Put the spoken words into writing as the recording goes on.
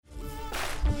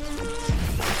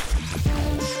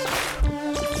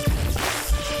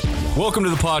Welcome to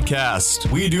the podcast.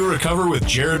 We Do Recover with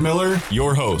Jared Miller,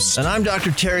 your host. And I'm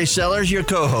Dr. Terry Sellers, your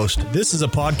co-host. This is a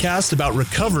podcast about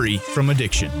recovery from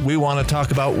addiction. We want to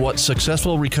talk about what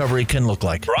successful recovery can look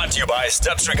like. Brought to you by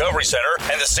Steps Recovery Center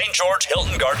and the St. George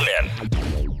Hilton Garden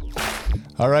Inn.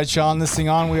 All right, Sean, this thing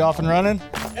on? We off and running?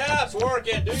 Yeah, it's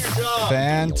working. Do your job.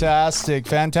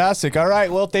 Fantastic. All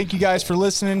right, well, thank you guys for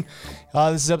listening.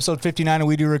 This is episode 59 of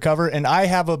We Do Recover, and I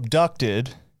have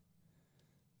abducted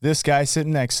this guy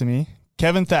sitting next to me,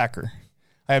 Kevin Thacker.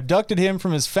 I abducted him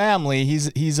from his family.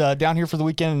 He's down here for the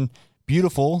weekend in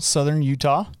beautiful southern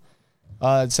Utah.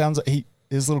 It sounds like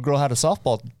his little girl had a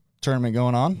softball tournament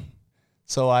going on.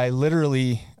 So I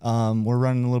literally, we're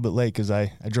running a little bit late because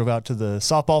I drove out to the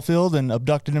softball field and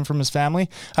abducted him from his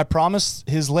family. I promised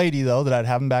his lady, though, that I'd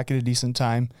have him back at a decent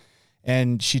time.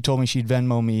 And she told me she'd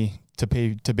Venmo me to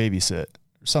pay to babysit,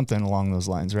 or something along those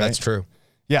lines, right? That's true.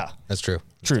 Yeah. That's true.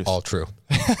 Truth. It's all true.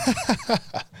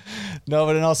 No,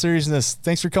 but in all seriousness,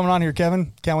 thanks for coming on here,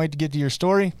 Kevin. Can't wait to get to your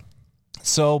story.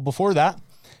 So before that,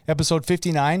 episode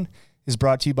 59 is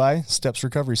brought to you by Steps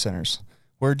Recovery Centers,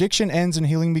 where addiction ends and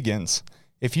healing begins.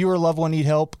 If you or a loved one need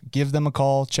help, give them a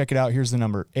call. Check it out. Here's the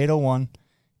number,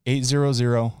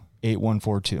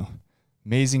 801-800-8142.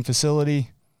 Amazing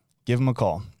facility. Give them a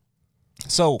call.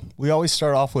 So we always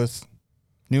start off with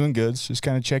new and goods. Just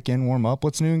kind of check in, warm up.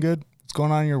 What's new and good? What's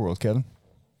going on in your world, Kevin?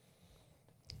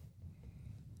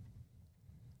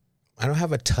 I don't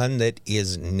have a ton that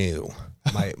is new.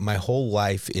 My whole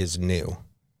life is new,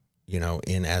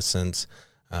 in essence.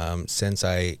 Since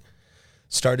I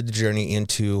started the journey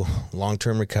into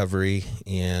long-term recovery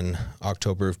in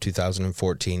October of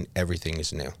 2014, everything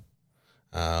is new.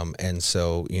 And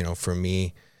so, for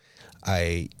me,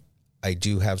 I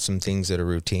do have some things that are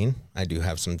routine. I do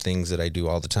have some things that I do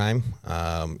all the time.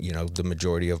 The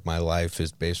majority of my life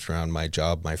is based around my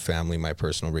job, my family, my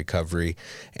personal recovery,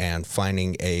 and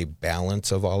finding a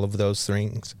balance of all of those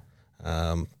things.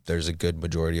 There's a good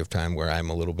majority of time where I'm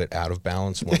a little bit out of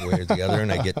balance one way or the other,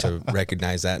 and I get to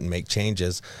recognize that and make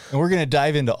changes. And we're going to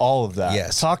dive into all of that.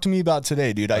 Yes. Talk to me about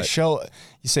today, dude. You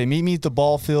say, meet me at the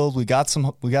ball field. We got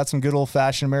some good old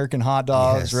fashioned American hot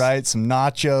dogs, Yes. right? Some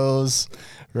nachos,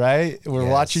 right? We're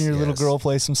watching your little girl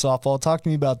play some softball. Talk to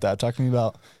me about that. Talk to me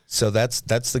about. So that's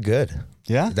the good.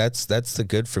 Yeah. That's the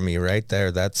good for me right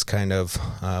there. That's kind of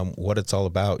what it's all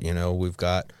about. We've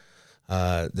got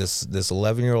this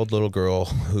 11-year-old little girl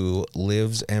who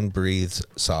lives and breathes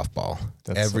softball.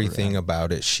 That's Everything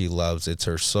about it she loves. It's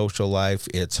her social life.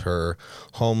 It's her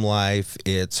home life.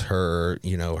 It's her,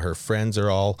 her friends are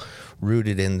all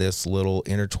rooted in this little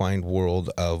intertwined world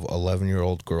of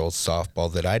 11-year-old girls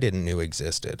softball that I didn't know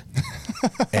existed.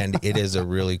 And it is a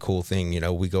really cool thing.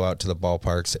 We go out to the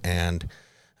ballparks and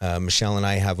Michelle and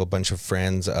I have a bunch of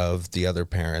friends of the other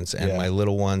parents, and my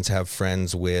little ones have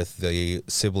friends with the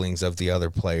siblings of the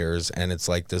other players, and it's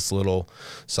like this little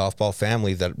softball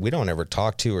family that we don't ever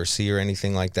talk to or see or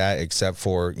anything like that, except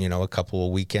for, a couple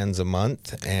of weekends a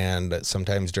month and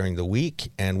sometimes during the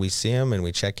week, and we see them and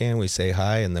we check in, we say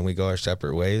hi, and then we go our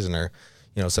separate ways, and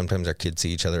sometimes our kids see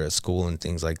each other at school and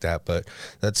things like that, but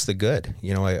that's the good.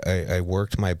 I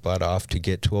worked my butt off to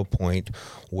get to a point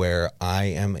where I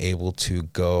am able to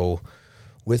go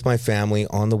with my family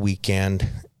on the weekend,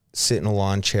 sit in a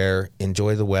lawn chair,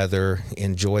 enjoy the weather,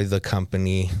 enjoy the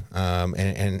company,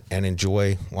 and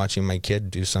enjoy watching my kid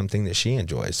do something that she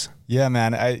enjoys. Yeah,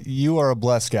 man. You are a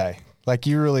blessed guy. Like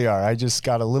you really are. I just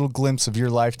got a little glimpse of your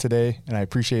life today, and I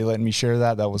appreciate you letting me share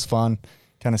that. That was fun.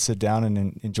 Kind of sit down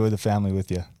and enjoy the family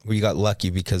with you. We got lucky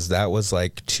because that was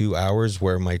like 2 hours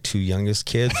where my two youngest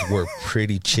kids were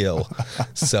pretty chill.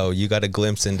 So you got a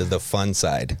glimpse into the fun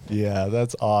side. Yeah,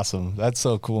 that's awesome. That's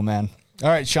so cool, man. All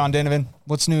right, Sean Denovan,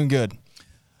 what's new and good?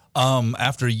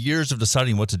 After years of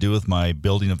deciding what to do with my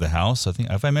building of the house, I think,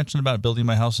 have I mentioned about building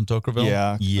my house in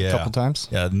Tokerville? Yeah, a couple times.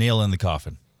 Yeah, nail in the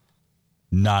coffin.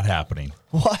 Not happening.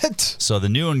 What? So the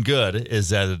new and good is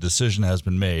that a decision has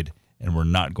been made, and we're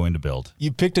not going to build.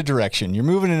 You picked a direction. You're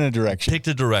moving in a direction. Picked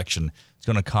a direction. It's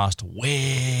going to cost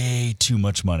way too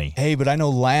much money. Hey, but I know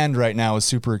land right now is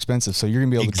super expensive, so you're going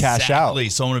to be able to cash out. Exactly.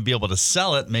 So I'm going to be able to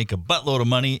sell it, make a buttload of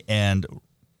money, and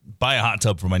buy a hot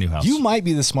tub for my new house. You might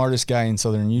be the smartest guy in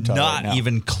southern Utah right now. Not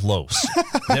even close.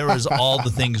 There is all the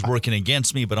things working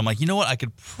against me, but I'm like, you know what? I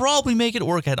could probably make it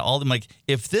work. I had all them like,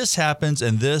 if this happens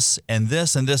and this and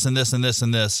this and this and this and this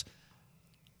and this,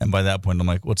 and by that point, I'm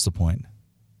like, what's the point?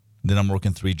 Then I'm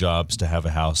working 3 jobs to have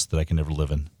a house that I can never live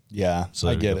in. Yeah, So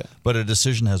I get it. But a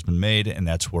decision has been made, and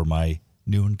that's where my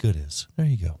new and good is. There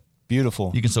you go.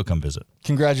 Beautiful. You can still come visit.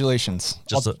 Congratulations.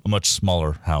 Just a much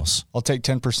smaller house. I'll take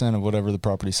 10% of whatever the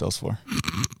property sells for.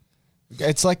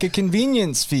 It's like a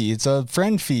convenience fee. It's a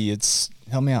friend fee.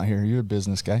 Help me out here. You're a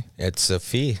business guy. It's a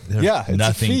fee. There's Yeah, it's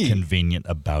nothing a fee. convenient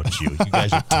about you. You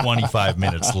guys are 25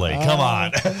 minutes late. Come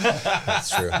on.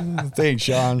 That's true. Thanks,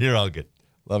 Sean. You're all good.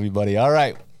 Love you, buddy. All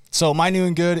right. So my new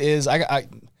and good is I got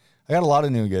a lot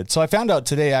of new and good. So I found out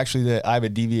today actually that I have a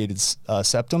deviated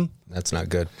septum. That's not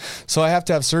good. So I have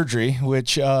to have surgery,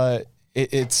 which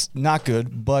it's not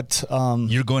good. But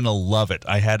You're going to love it.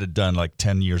 I had it done like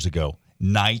 10 years ago,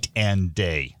 night and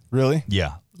day. really,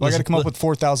 Yeah. well, I got to come up with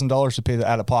 $4,000 to pay the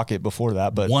out of pocket before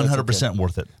that. But that's 100% okay.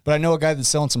 worth it. But I know a guy that's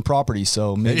selling some property,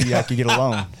 so maybe I could get a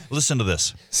loan. Listen to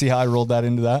this. See how I rolled that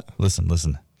into that?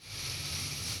 Listen.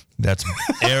 That's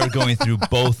air going through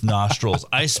both nostrils.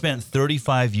 I spent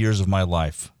 35 years of my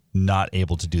life not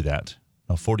able to do that.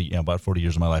 No, about 40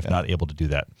 years of my life not able to do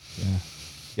that.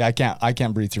 Yeah, I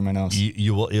can't breathe through my nose.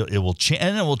 You will. It will change,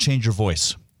 and it will change your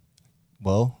voice.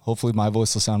 Well, hopefully my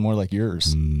voice will sound more like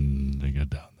yours. They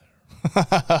get down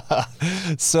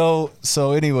there. So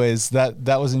anyways,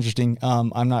 that was interesting.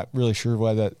 I'm not really sure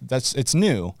why it's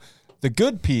new. The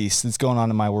good piece that's going on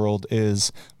in my world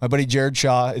is my buddy Jared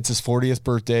Shaw. It's his 40th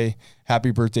birthday. Happy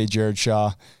birthday, Jared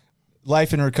Shaw.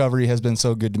 Life in recovery has been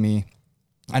so good to me.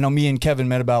 I know me and Kevin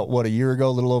met about a year ago, a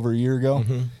little over a year ago.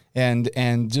 Mm-hmm.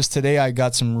 And just today I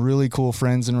got some really cool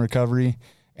friends in recovery.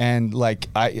 And like,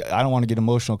 I don't want to get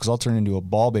emotional because I'll turn into a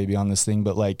ball baby on this thing,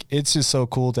 but like, it's just so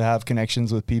cool to have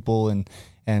connections with people and,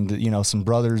 you know, some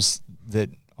brothers that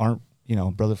aren't, you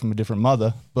know, brother from a different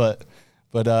mother, but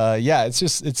yeah,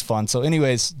 it's fun. So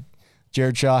anyways,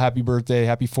 Jared Shaw, happy birthday,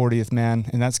 happy 40th, man.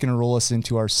 And that's going to roll us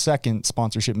into our second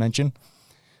sponsorship mention.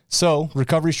 So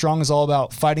Recovery Strong is all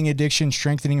about fighting addiction,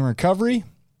 strengthening recovery.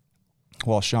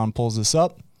 While Sean pulls this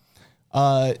up,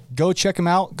 go check them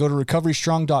out. Go to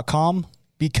recoverystrong.com.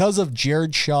 Because of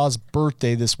Jared Shaw's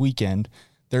birthday this weekend,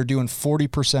 they're doing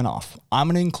 40% off. I'm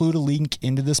going to include a link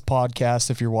into this podcast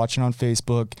if you're watching on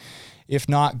Facebook. If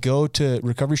not, go to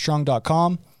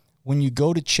recoverystrong.com. When you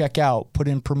go to check out, put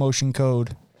in promotion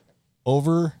code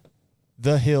Over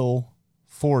the Hill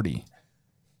 40.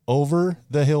 Over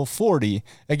the Hill 40.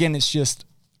 Again, it's just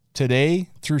today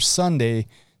through Sunday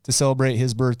to celebrate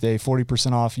his birthday,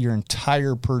 40% off your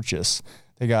entire purchase.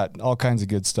 They got all kinds of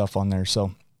good stuff on there.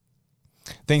 So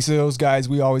thanks to those guys.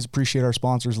 We always appreciate our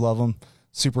sponsors, love them.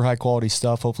 Super high quality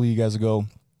stuff. Hopefully you guys will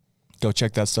go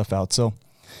check that stuff out. So,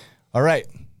 all right,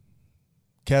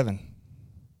 Kevin,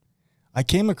 I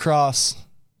came across,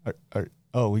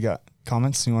 we got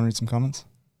comments. You want to read some comments?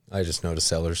 I just noticed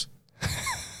sellers.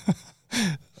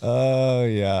 Oh,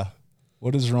 yeah.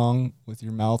 What is wrong with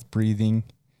your mouth breathing?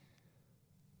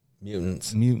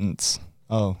 Mutants.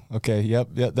 Oh, okay. Yep,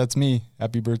 that's me.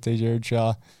 Happy birthday, Jared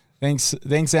Shaw. Thanks,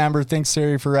 Amber. Thanks,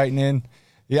 Sari, for writing in.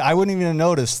 Yeah, I wouldn't even have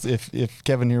noticed if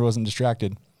Kevin here wasn't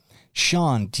distracted.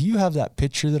 Sean, do you have that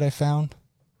picture that I found?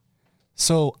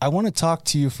 So I want to talk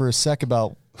to you for a sec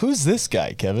about who's this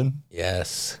guy, Kevin?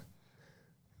 Yes.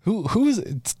 Who's?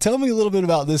 Tell me a little bit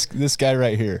about this guy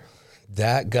right here.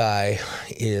 That guy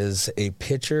is a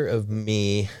picture of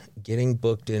me getting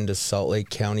booked into Salt Lake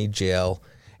County Jail,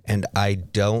 and I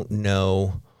don't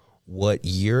know what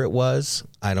year it was.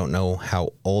 I don't know how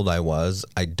old I was.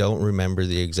 I don't remember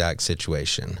the exact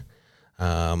situation.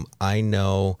 I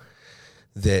know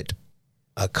that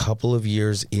a couple of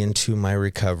years into my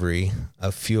recovery,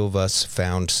 a few of us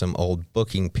found some old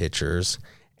booking pictures,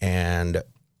 and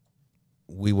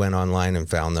we went online and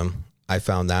found them. I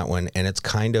found that one, and it's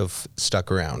kind of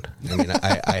stuck around. I mean,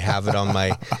 I have it on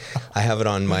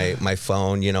my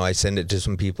phone. You know, I send it to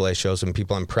some people. I show some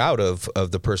people. I'm proud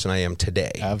of the person I am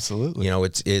today. Absolutely. You know,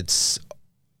 it's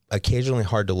occasionally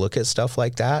hard to look at stuff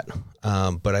like that,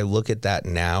 but I look at that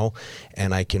now,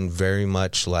 and I can very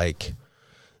much like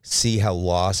see how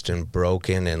lost and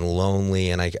broken and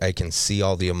lonely, and I can see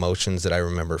all the emotions that I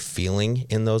remember feeling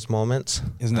in those moments.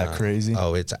 Isn't that crazy?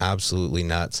 Oh, it's absolutely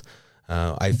nuts.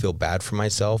 I feel bad for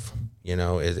myself. You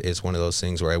know, it's one of those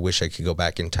things where I wish I could go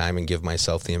back in time and give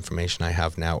myself the information I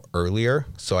have now earlier,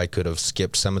 so I could have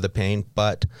skipped some of the pain.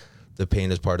 But the pain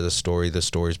is part of the story. The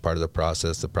story is part of the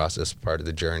process is part of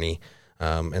the journey.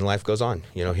 And life goes on.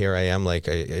 You know, here I am, like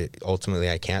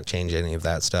ultimately I can't change any of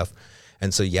that stuff.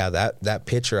 And so, yeah, that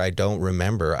picture I don't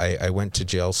remember. I went to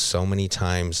jail so many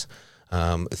times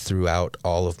throughout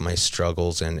all of my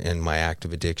struggles and my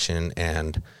active addiction.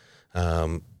 And,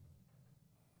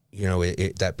 you know,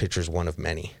 that picture is one of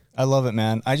many. I love it,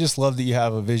 man. I just love that you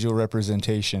have a visual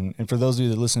representation. And for those of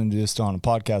you that listen to this on a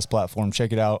podcast platform,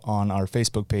 check it out on our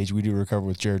Facebook page. We do Recover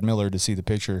with Jared Miller to see the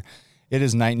picture. It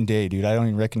is night and day, dude. I don't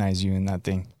even recognize you in that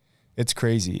thing. It's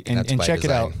crazy. And check design.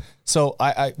 it out. So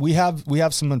we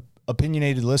have some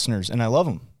opinionated listeners, and I love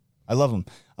them. I love them.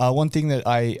 One thing that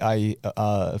I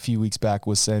a few weeks back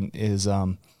was sent is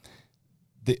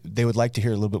they would like to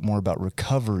hear a little bit more about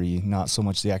recovery, not so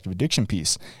much the active addiction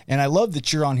piece. And I love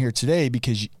that you're on here today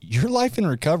because your life in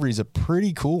recovery is a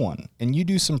pretty cool one, and you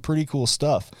do some pretty cool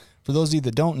stuff. For those of you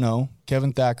that don't know,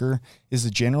 Kevin Thacker is the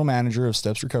general manager of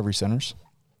Steps Recovery Centers,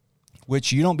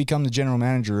 which you don't become the general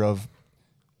manager of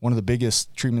one of the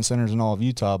biggest treatment centers in all of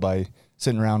Utah by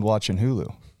sitting around watching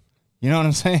Hulu. You know what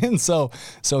I'm saying? So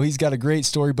he's got a great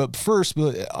story. But first,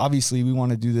 obviously, we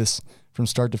want to do this from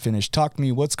start to finish. Talk to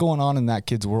me. What's going on in that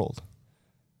kid's world?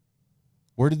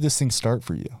 Where did this thing start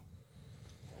for you?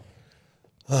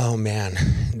 Oh man,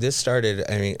 this started.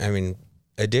 I mean,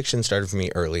 addiction started for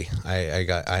me early.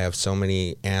 I have so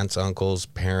many aunts, uncles,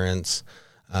 parents,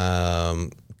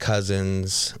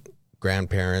 cousins,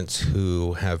 grandparents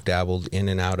who have dabbled in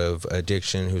and out of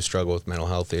addiction, who struggle with mental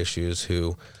health issues,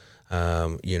 who,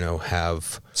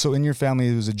 have. So in your family,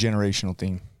 it was a generational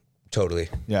thing. Totally.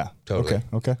 Yeah. Totally.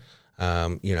 Okay.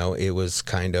 It was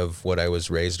kind of what I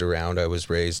was raised around. I was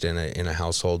raised in a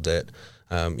household that,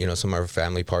 some of our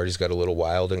family parties got a little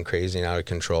wild and crazy and out of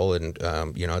control. And,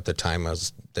 at the time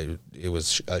it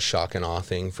was a shock and awe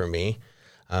thing for me.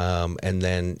 And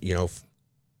then,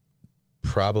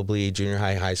 probably junior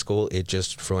high school, it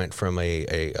just went from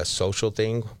a social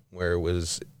thing where it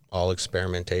was all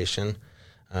experimentation,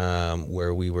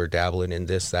 where we were dabbling in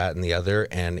this, that, and the other.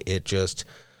 And it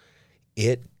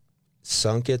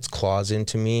sunk its claws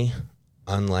into me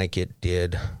unlike it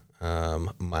did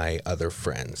my other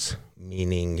friends,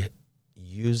 meaning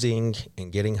using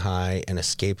and getting high and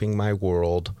escaping my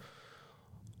world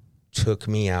took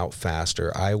me out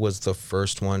faster. I was the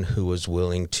first one who was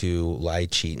willing to lie,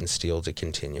 cheat, and steal to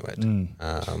continue it.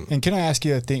 And can I ask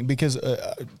you a thing? Because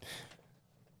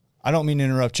I don't mean to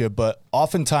interrupt you, but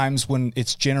oftentimes when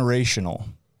it's generational,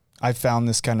 I've found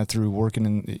this kind of through working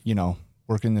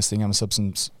in this thing. I'm a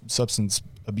substance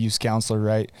abuse counselor,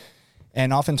 right?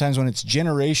 And oftentimes when it's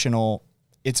generational,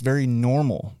 it's very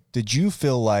normal. Did you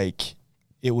feel like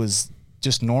it was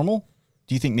just normal?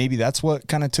 Do you think maybe that's what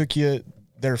kind of took you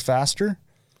there faster?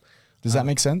 Does that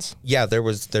make sense? Yeah,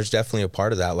 there's definitely a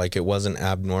part of that. Like, it wasn't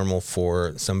abnormal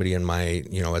for somebody in my,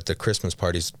 at the Christmas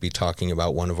parties to be talking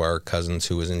about one of our cousins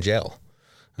who was in jail.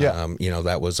 Yeah.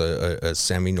 That was a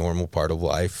semi-normal part of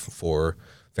life for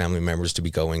family members to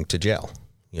be going to jail,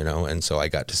 and so I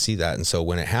got to see that. And so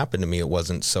when it happened to me, it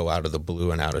wasn't so out of the blue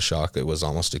and out of shock. It was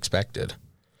almost expected.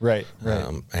 Right.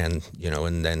 And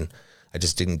then I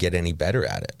just didn't get any better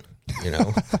at it,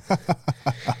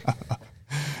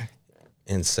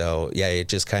 And so, yeah, it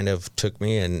just kind of took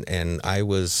me and I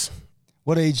was.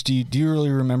 What age do you really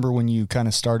remember when you kind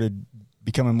of started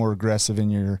becoming more aggressive in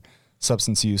your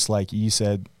substance use? Like you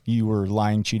said, you were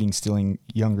lying, cheating, stealing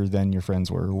younger than your friends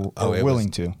were willing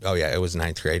to. Oh yeah, it was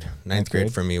ninth grade. Ninth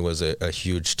grade for me was a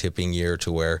huge tipping year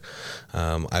to where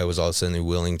I was all of a sudden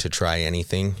willing to try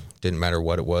anything. Didn't matter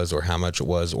what it was or how much it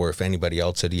was or if anybody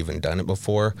else had even done it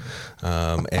before.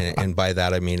 And by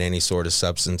that, I mean any sort of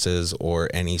substances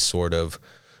or any sort of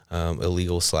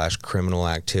illegal / criminal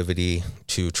activity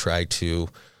to try to,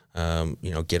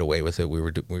 get away with it. We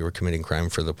were committing crime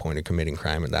for the point of committing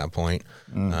crime at that point.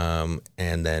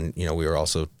 And then, we were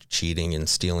also cheating and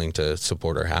stealing to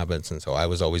support our habits. And so I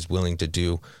was always willing to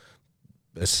do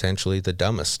essentially the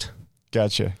dumbest.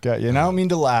 Gotcha. And I don't mean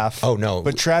to laugh. Oh, no.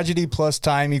 But tragedy plus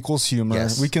time equals humor.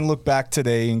 Yes. We can look back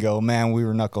today and go, man, we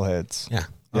were knuckleheads. Yeah.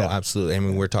 Oh, absolutely. I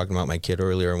mean, we were talking about my kid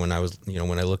earlier when I was,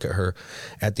 when I look at her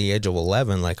at the age of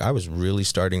 11, like I was really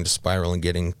starting to spiral and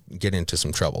get into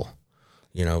some trouble.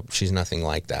 She's nothing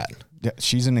like that. Yeah,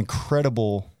 she's an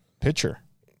incredible pitcher.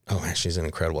 Oh, man, she's an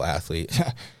incredible athlete.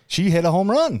 She hit a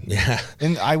home run. Yeah.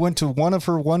 And I went to one of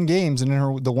her games, and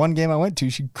in the one game I went to,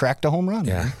 she cracked a home run.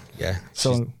 Yeah.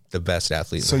 So she's the best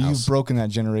athlete in the house. You've broken that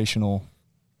generational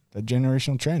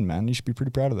trend, man. You should be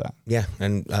pretty proud of that. Yeah.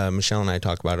 And Michelle and I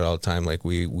talk about it all the time. Like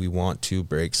we want to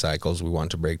break cycles. We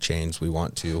want to break chains. We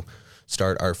want to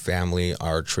start our family,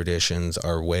 our traditions,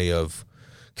 our way of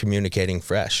communicating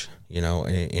fresh.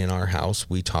 In our house,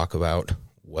 we talk about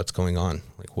what's going on,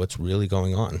 like what's really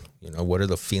going on. What are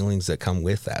the feelings that come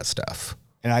with that stuff?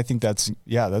 And I think that's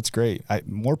great.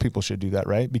 More people should do that,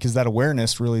 right? Because that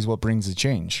awareness really is what brings the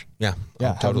change. Yeah.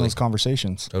 Yeah. Totally. Having those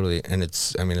conversations. Totally. And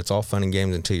it's all fun and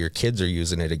games until your kids are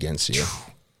using it against you.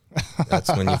 That's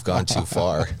when you've gone too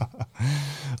far.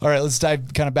 All right, let's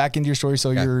dive kind of back into your story.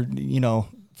 So you're,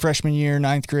 freshman year,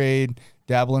 ninth grade,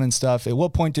 dabbling and stuff. At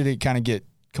what point did it kind of get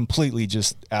completely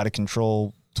just out of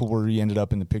control to where you ended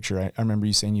up in the picture? I remember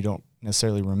you saying you don't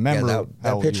necessarily remember. Yeah,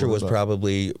 that picture was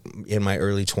probably in my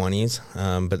early 20s,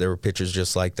 but there were pictures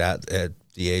just like that at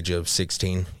the age of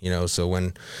 16, so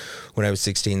when I was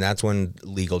 16, that's when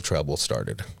legal trouble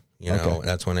started. Okay.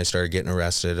 That's when I started getting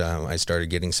arrested. I started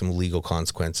getting some legal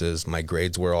consequences. My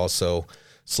grades were also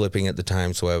slipping at the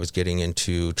time, so I was getting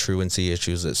into truancy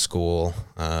issues at school,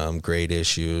 grade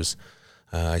issues.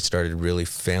 I started really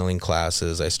failing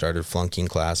classes. I started flunking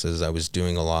classes. I was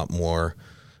doing a lot more,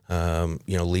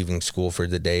 leaving school for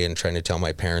the day and trying to tell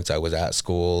my parents I was at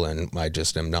school and I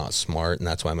just am not smart, and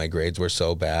that's why my grades were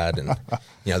so bad. And,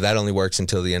 that only works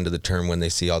until the end of the term when they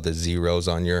see all the zeros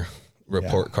on your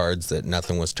report cards that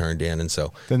nothing was turned in. And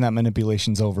so then that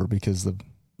manipulation's over because the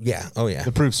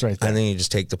proof's right there. And then you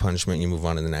just take the punishment and you move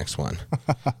on to the next one.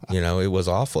 It was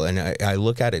awful. And I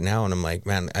look at it now and I'm like,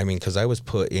 man, because I was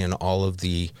put in all of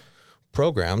the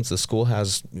programs. The school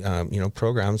has,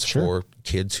 programs for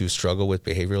kids who struggle with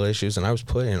behavioral issues. And I was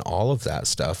put in all of that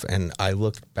stuff. And I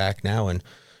look back now and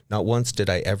not once did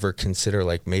I ever consider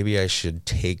like, maybe I should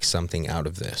take something out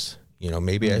of this.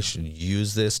 Maybe I should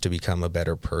use this to become a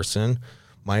better person.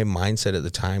 My mindset at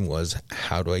the time was,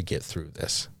 how do I get through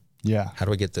this? Yeah. How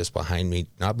do I get this behind me?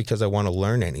 Not because I want to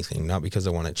learn anything, not because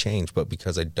I want to change, but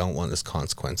because I don't want this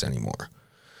consequence anymore.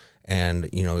 And,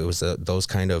 it was those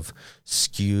kind of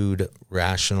skewed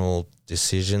rational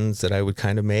decisions that I would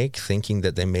kind of make, thinking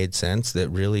that they made sense, that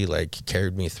really like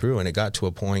carried me through. And it got to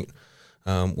a point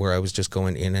where I was just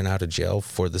going in and out of jail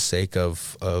for the sake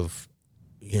of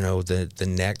the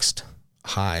next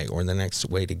high or the next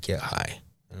way to get high.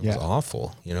 And it was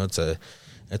awful. It's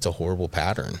a horrible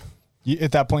pattern.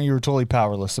 At that point, you were totally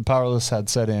powerless. The powerless had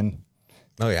set in.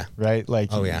 Oh yeah. Right.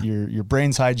 Like your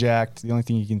brain's hijacked. The only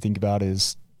thing you can think about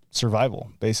is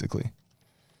survival, basically.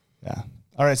 Yeah.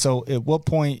 All right. So at what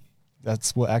point,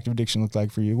 that's what active addiction looked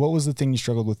like for you. What was the thing you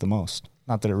struggled with the most?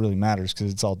 Not that it really matters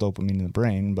because it's all dopamine in the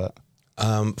brain, but.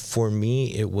 For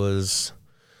me, it was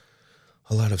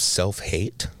a lot of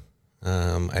self-hate.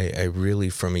 I really,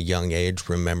 from a young age,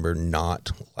 remember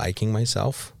not liking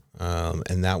myself.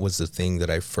 And that was the thing that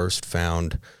I first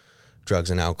found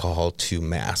drugs and alcohol to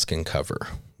mask and cover,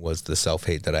 was the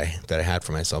self-hate that I had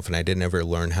for myself. And I didn't ever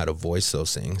learn how to voice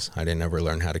those things. I didn't ever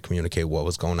learn how to communicate what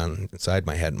was going on inside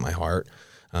my head and my heart.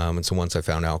 And so once I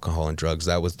found alcohol and drugs,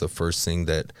 that was the first thing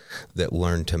that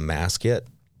learned to mask it.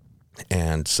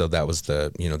 And so that was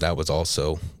that was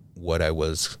also what I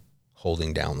was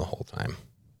holding down the whole time.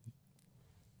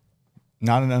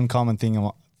 Not an uncommon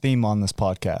theme on this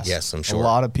podcast. Yes, I'm sure. A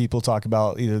lot of people talk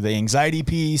about either the anxiety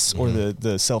piece or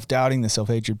the self-doubting, the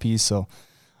self-hatred piece. So,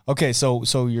 okay, so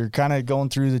you're kind of going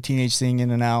through the teenage thing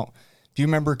in and out. Do you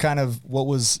remember kind of what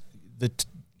was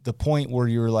the point where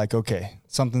you were like, okay,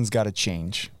 something's got to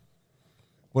change?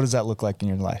 What does that look like in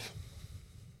your life?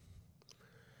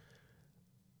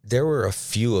 There were a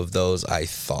few of those I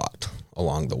thought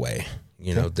along the way.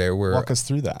 There were. Walk us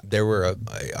through that. There were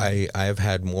I've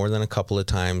had more than a couple of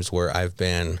times where I've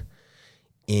been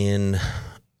in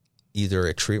either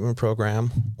a treatment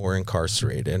program or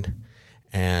incarcerated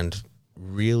and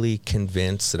really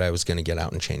convinced that I was going to get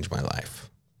out and change my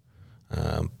life.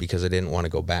 Because I didn't want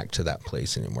to go back to that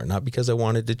place anymore. Not because I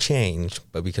wanted to change,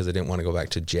 but because I didn't want to go back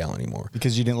to jail anymore.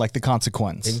 Because you didn't like the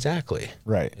consequence. Exactly.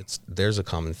 Right. There's a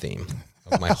common theme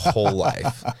of my whole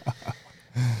life.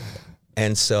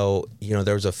 And so,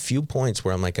 there was a few points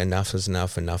where I'm like, enough is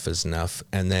enough, enough is enough.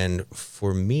 And then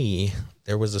for me,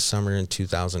 there was a summer in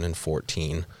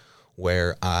 2014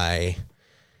 where I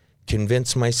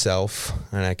convinced myself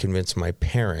and I convinced my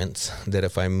parents that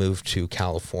if I moved to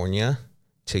California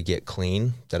to get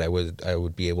clean, that I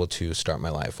would be able to start my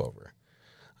life over.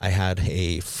 I had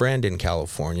a friend in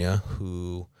California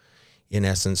who, in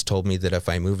essence, told me that if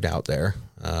I moved out there,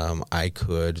 I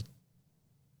could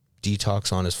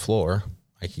detox on his floor,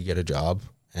 I could get a job,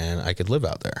 and I could live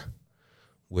out there,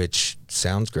 which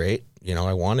sounds great.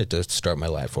 I wanted to start my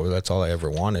life over. That's all I ever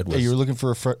wanted. Was, you were looking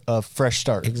for a fresh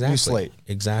start, exactly, new slate.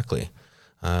 Exactly.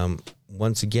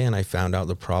 Once again, I found out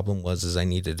the problem was I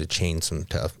needed to change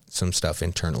some stuff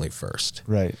internally first.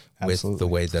 Right. Absolutely. With the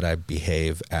way that I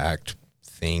behave, act,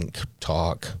 think,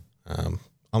 talk,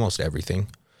 almost everything.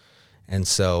 And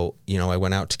so, I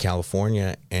went out to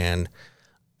California and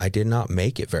I did not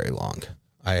make it very long.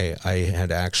 I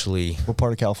had actually... What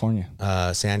part of California?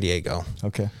 San Diego.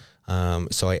 Okay.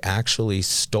 So I actually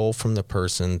stole from the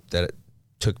person that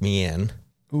took me in.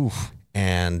 Oof.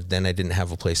 And then I didn't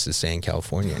have a place to stay in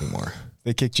California anymore.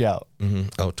 They kicked you out. Mm-hmm.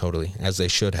 Oh, totally. As they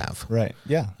should have. Right.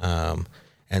 Yeah.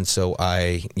 And so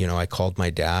I called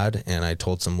my dad and I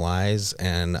told some lies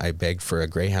and I begged for a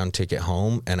Greyhound ticket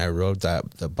home and I rode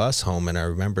the bus home. And I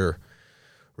remember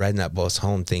riding that bus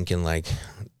home thinking like,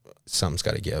 something's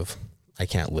got to give. I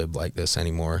can't live like this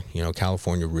anymore.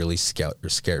 California really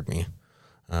scared me.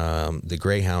 The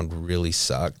Greyhound really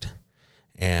sucked.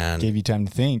 And Gave you time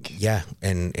to think. yeah,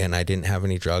 and I didn't have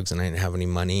any drugs and I didn't have any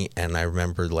money. And I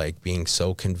remember like being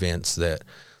so convinced that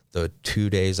the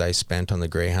 2 days I spent on the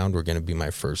Greyhound were going to be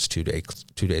my first 2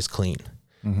 days clean.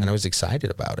 And I was excited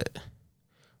about it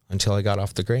until I got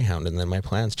off the Greyhound, and then my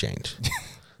plans changed.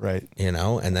 Right. You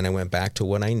know, and then I went back to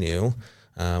what I knew.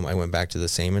 I went back to the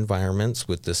same environments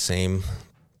with the same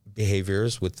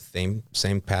behaviors, with the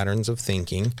same patterns of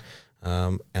thinking.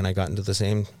 And I got into the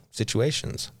same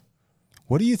situations.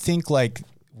 What do you think,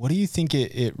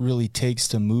 it really takes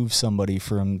to move somebody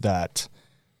from that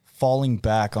falling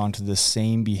back onto the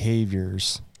same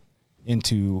behaviors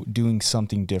into doing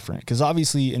something different? Because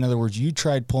obviously, in other words, you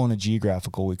tried pulling a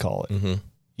geographical, we call it. Mm-hmm.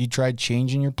 You tried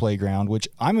changing your playground, which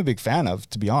I'm a big fan of,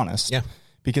 to be honest. Yeah.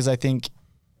 Because I think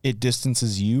it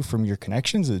distances you from your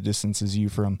connections. It distances you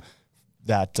from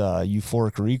that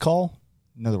euphoric recall.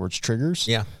 In other words, triggers.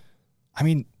 Yeah. I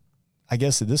mean, I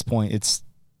guess at this point,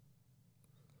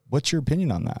 what's your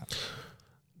opinion on that?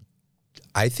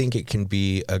 I think it can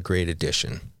be a great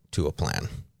addition to a plan.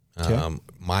 Okay.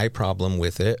 My problem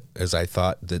with it is I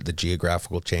thought that the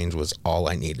geographical change was all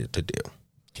I needed to do.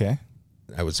 Okay.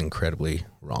 I was incredibly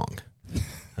wrong.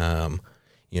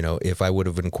 You know, if I would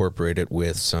have incorporated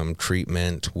with some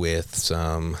treatment, with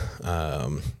some,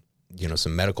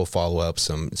 some medical follow-ups,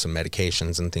 some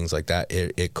medications and things like that,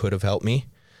 it could have helped me.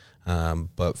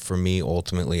 But for me,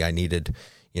 ultimately, I needed,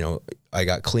 I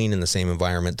got clean in the same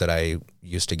environment that I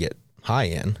used to get high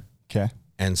in. Okay.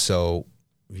 And so,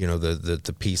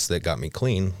 the piece that got me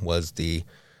clean was the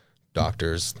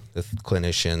doctors, the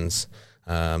clinicians,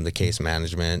 the case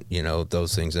management,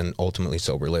 those things, and ultimately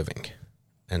sober living.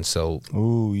 And so,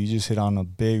 ooh, you just hit on a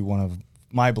big one of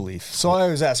my belief. So I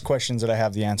always ask questions that I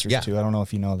have the answers to. I don't know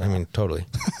if you know that. I mean, totally.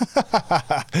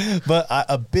 But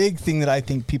a big thing that I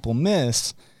think people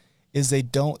miss is they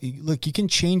don't look. You can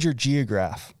change your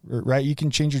geograph, right? You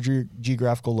can change your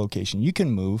geographical location. You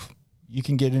can move. You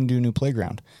can get into a new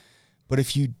playground. But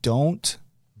if you don't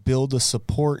build a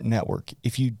support network,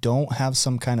 if you don't have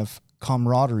some kind of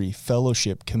camaraderie,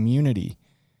 fellowship, community,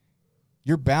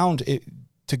 you're bound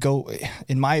to go,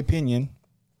 in my opinion,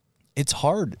 it's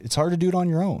hard. It's hard to do it on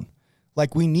your own.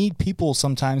 Like, we need people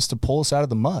sometimes to pull us out of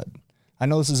the mud. I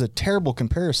know this is a terrible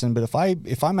comparison, but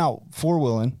if I'm out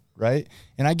four-wheeling, right,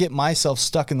 and I get myself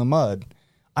stuck in the mud,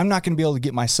 I'm not going to be able to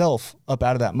get myself up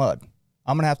out of that mud.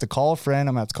 I'm going to have to call a friend.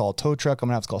 I'm going to have to call a tow truck. I'm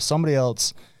going to have to call somebody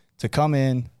else to come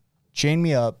in, chain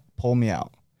me up, pull me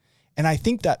out. And I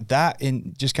think that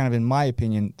in just kind of in my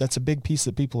opinion, that's a big piece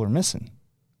that people are missing.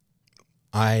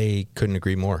 I couldn't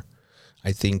agree more.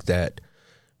 I think that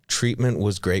treatment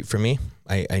was great for me.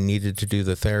 I needed to do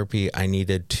the therapy. I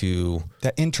needed to...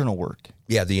 That internal work.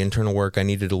 Yeah, the internal work. I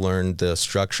needed to learn the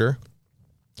structure.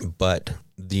 But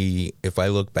if I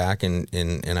look back and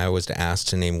I was asked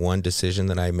to name one decision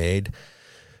that I made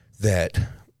that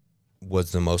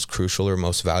was the most crucial or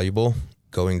most valuable,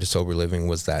 going to sober living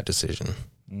was that decision.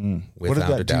 What did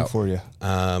that do for you?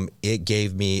 It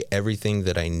gave me everything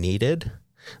that I needed,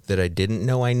 that I didn't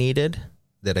know I needed,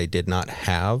 that I did not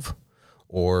have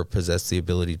or possess the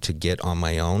ability to get on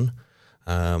my own.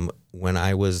 When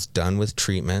I was done with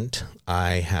treatment,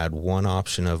 I had one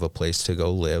option of a place to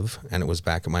go live, and it was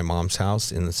back at my mom's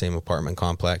house in the same apartment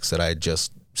complex that I had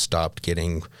just stopped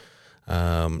getting,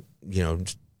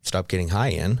 stopped getting high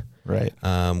in. Right.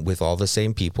 With all the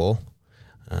same people.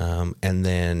 And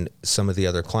then some of the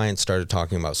other clients started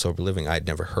talking about sober living. I'd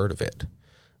never heard of it.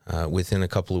 Within a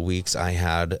couple of weeks, I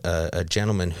had a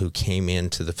gentleman who came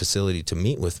into the facility to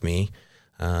meet with me.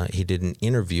 He did an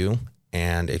interview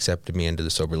and accepted me into the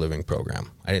sober living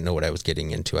program. I didn't know what I was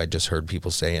getting into. I just heard people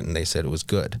say it, and they said it was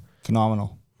good.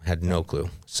 Phenomenal. I had no clue.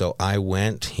 So I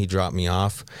went, he dropped me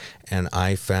off, and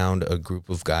I found a group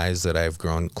of guys that I've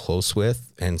grown close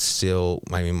with, and still,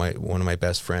 one of my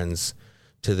best friends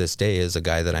to this day is a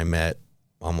guy that I met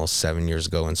almost 7 years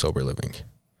ago in sober living.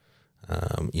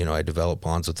 I developed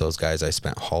bonds with those guys. I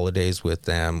spent holidays with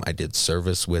them. I did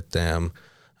service with them.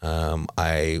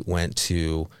 I went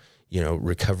to,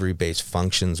 recovery-based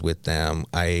functions with them.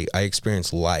 I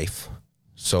experienced life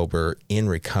sober in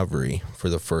recovery for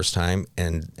the first time,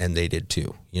 and they did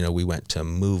too. We went to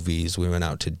movies, we went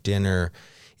out to dinner.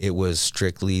 It was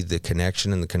strictly the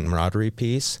connection and the camaraderie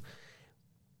piece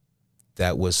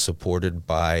that was supported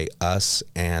by us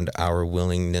and our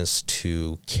willingness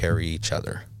to carry each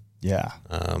other. Yeah.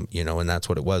 And that's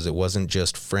what it was. It wasn't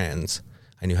just friends.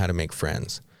 I knew how to make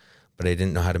friends, but I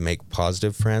didn't know how to make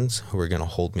positive friends who were going to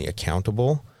hold me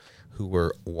accountable, who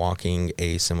were walking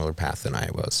a similar path than I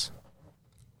was.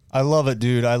 I love it,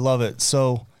 dude. I love it.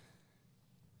 So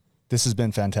this has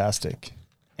been fantastic.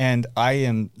 And I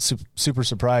am super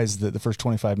surprised that the first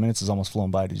 25 minutes has almost flown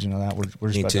by. Did you know that? We're just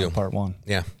Me about too. to part 1.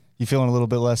 Yeah. You feeling a little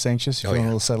bit less anxious? You feeling a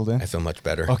little settled in? I feel much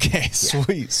better. Okay,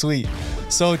 sweet.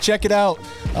 So check it out.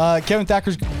 Kevin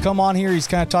Thacker's come on here. He's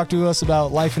kind of talked to us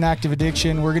about life and active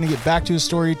addiction. We're going to get back to his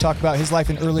story, talk about his life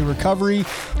in early recovery,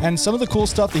 and some of the cool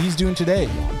stuff that he's doing today.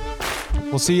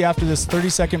 We'll see you after this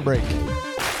 30-second break.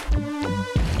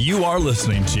 You are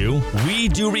listening to We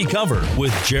Do Recover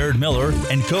with Jared Miller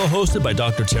and co-hosted by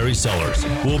Dr. Terry Sellers.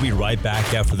 We'll be right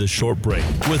back after this short break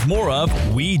with more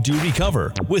of We Do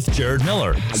Recover with Jared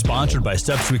Miller, sponsored by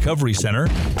Steps Recovery Center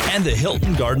and the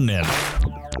Hilton Garden Inn.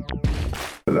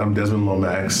 I'm Desmond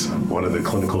Lomax, one of the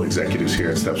clinical executives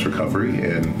here at Steps Recovery,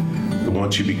 and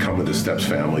once you become with the Steps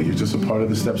family, you're just a part of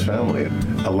the Steps family.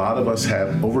 A lot of us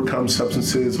have overcome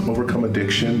substances, overcome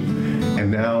addiction,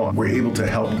 and now we're able to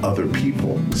help other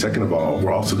people. Second of all,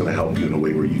 we're also going to help you in a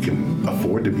way where you can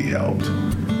afford to be helped.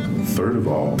 Third of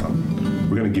all,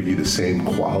 we're going to give you the same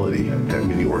quality that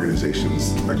many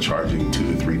organizations are charging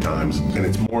 2 to 3 times, and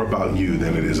it's more about you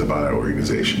than it is about our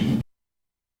organization.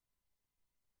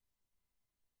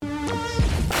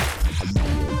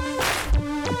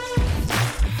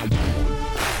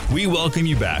 We welcome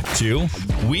you back to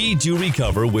We Do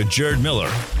Recover with Jared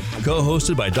Miller,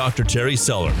 co-hosted by Dr. Terry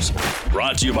Sellers.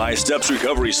 Brought to you by Steps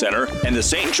Recovery Center and the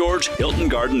St. George Hilton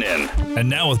Garden Inn. And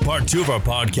now with part 2 of our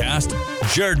podcast,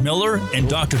 Jared Miller and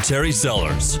Dr. Terry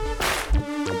Sellers.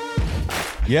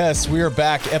 Yes, we are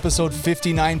back. Episode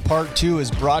 59, part 2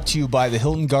 is brought to you by the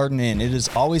Hilton Garden Inn. It is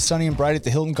always sunny and bright at the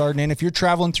Hilton Garden Inn. If you're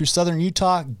traveling through southern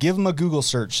Utah, give them a Google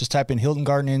search. Just type in Hilton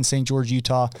Garden Inn, St. George,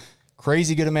 Utah.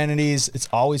 Crazy good amenities. It's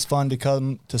always fun to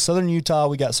come to southern Utah.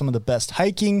 We got some of the best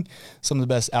hiking, some of the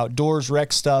best outdoors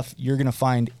rec stuff you're going to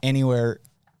find anywhere,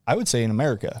 I would say, in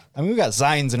America. I mean, we got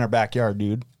Zions in our backyard,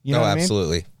 dude. You know what I mean?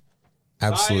 Absolutely.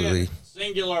 Absolutely.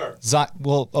 Singular.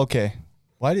 Well, okay.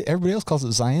 Why did everybody else calls it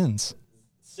Zions?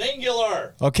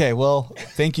 Singular. Okay, well,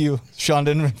 thank you, Sean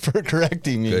Denman, for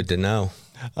correcting me. Good to know.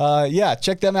 Yeah,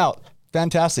 check them out.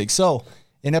 Fantastic. So,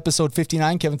 in episode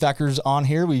 59, Kevin Thacker's on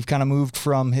here. We've kind of moved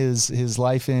from his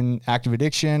life in active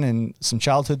addiction and some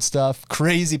childhood stuff.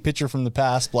 Crazy picture from the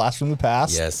past, blast from the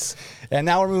past. Yes. And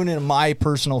now we're moving into my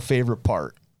personal favorite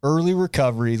part, early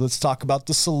recovery. Let's talk about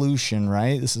the solution,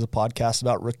 right? This is a podcast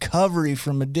about recovery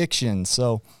from addiction.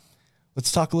 So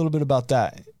let's talk a little bit about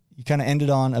that. You kind of ended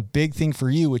on a big thing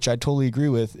for you, which I totally agree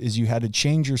with, is you had to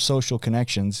change your social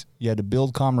connections. You had to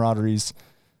build camaraderies.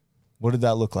 What did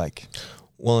that look like?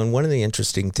 Well, and one of the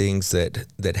interesting things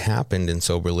that happened in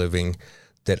sober living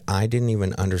that I didn't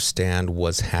even understand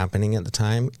was happening at the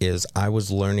time is I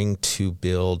was learning to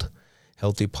build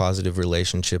healthy, positive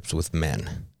relationships with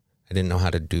men. I didn't know how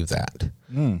to do that.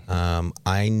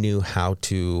 I knew how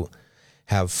to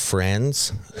have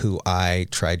friends who I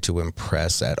tried to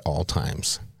impress at all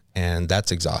times. And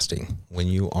that's exhausting when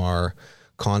you are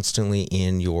constantly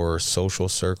in your social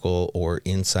circle or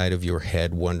inside of your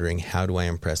head wondering, how do I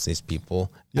impress these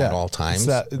people at all times?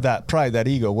 It's that pride, that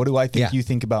ego. What do I think you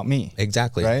think about me?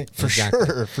 Exactly. Right? For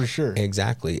sure.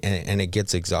 Exactly. And it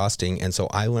gets exhausting. And so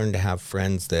I learned to have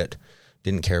friends that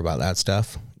didn't care about that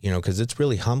stuff, because it's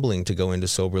really humbling to go into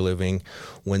sober living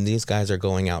when these guys are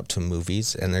going out to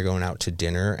movies and they're going out to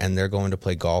dinner and they're going to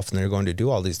play golf and they're going to do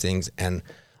all these things. And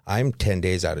I'm 10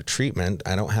 days out of treatment.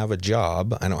 I don't have a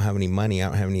job. I don't have any money. I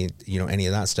don't have any, any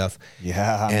of that stuff.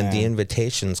 Yeah. And the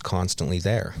invitation's constantly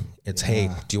there. It's,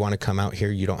 hey, do you want to come out here?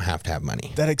 You don't have to have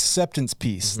money. That acceptance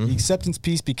piece, the acceptance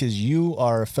piece, because you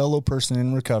are a fellow person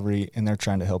in recovery and they're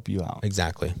trying to help you out.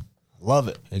 Exactly. Love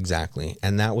it. Exactly.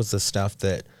 And that was the stuff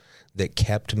that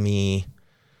kept me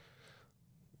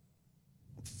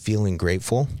feeling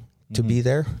grateful to be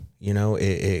there.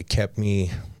 It kept me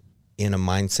in a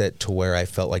mindset to where I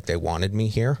felt like they wanted me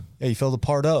here. Yeah, you felt a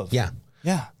part of. Yeah.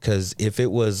 Yeah. Because if it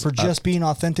was for just being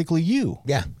authentically you.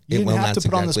 Yeah. You didn't have to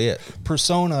put on exactly this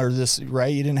persona or this,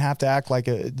 right? You didn't have to act like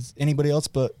anybody else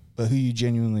but who you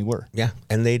genuinely were. Yeah.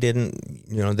 And they didn't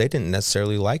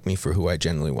necessarily like me for who I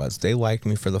genuinely was. They liked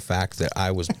me for the fact that I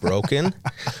was broken,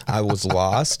 I was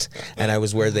lost, and I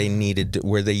was where they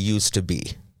used to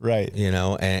be. Right.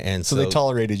 And so they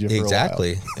tolerated you for a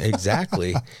while.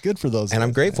 Exactly. Good for those. And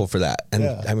I'm grateful for that. And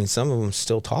yeah. I mean, some of them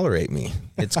still tolerate me.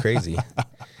 It's crazy.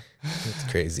 It's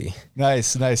crazy.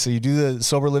 Nice. So you do the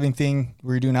sober living thing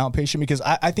where you're doing outpatient, because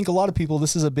I think a lot of people,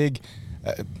 this is a big,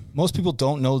 most people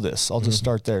don't know this. I'll just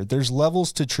start there. There's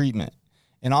levels to treatment.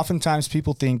 And oftentimes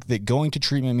people think that going to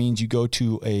treatment means you go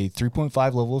to a 3.5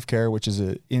 level of care, which is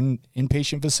an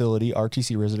inpatient facility,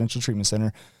 RTC, residential treatment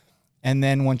center. And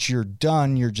then once you're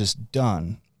done, you're just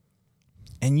done.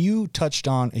 And you touched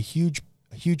on a huge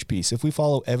piece. If we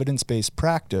follow evidence-based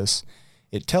practice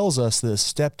It tells us this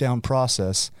step-down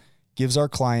process gives our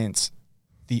clients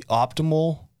the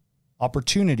optimal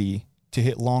opportunity to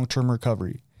hit long-term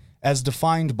recovery, as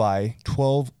defined by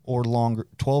 12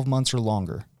 months or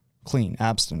longer, clean,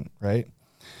 abstinent, right?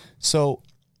 So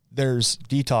there's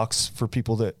detox for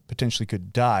people that potentially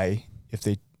could die if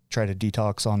they try to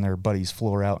detox on their buddy's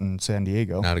floor out in San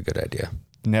Diego. Not a good idea.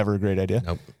 Never a great idea.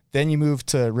 Nope. Then you move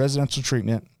to residential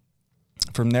treatment.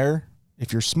 From there,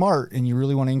 if you're smart and you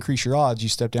really want to increase your odds, you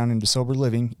step down into sober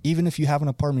living, even if you have an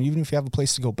apartment, even if you have a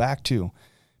place to go back to,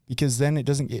 because then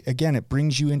it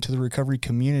brings you into the recovery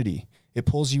community. It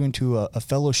pulls you into a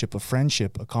fellowship, a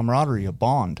friendship, a camaraderie, a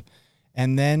bond.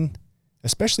 And then,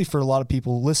 especially for a lot of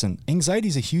people, listen, anxiety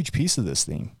is a huge piece of this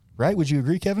thing, right? Would you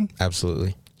agree, Kevin?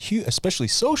 Absolutely. Especially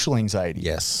social anxiety.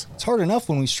 Yes. It's hard enough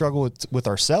when we struggle with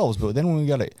ourselves, but then when we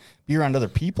got to be around other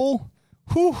people,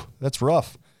 that's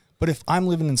rough. But if I'm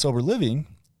living in sober living,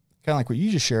 kind of like what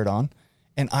you just shared on,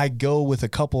 and I go with a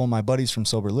couple of my buddies from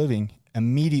sober living,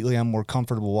 immediately I'm more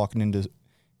comfortable walking into,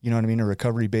 a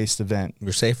recovery-based event.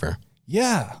 You're safer.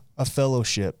 Yeah, a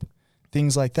fellowship,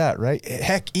 things like that, right?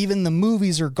 Heck, even the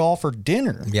movies or golf or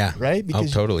dinner. Yeah. Right?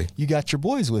 Because totally. You got your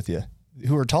boys with you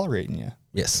who are tolerating you.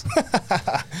 Yes.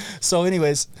 So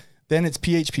anyways, then it's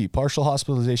PHP, partial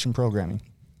hospitalization program,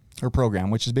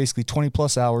 which is basically 20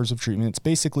 plus hours of treatment. It's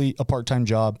basically a part-time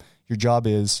job. Your job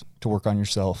is to work on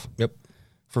yourself. Yep.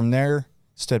 From there,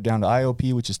 step down to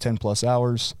IOP, which is 10 plus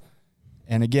hours.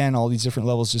 And again, all these different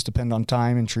levels just depend on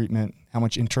time and treatment, how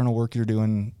much internal work you're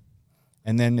doing.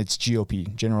 And then it's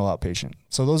GOP, general outpatient.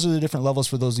 So those are the different levels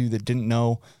for those of you that didn't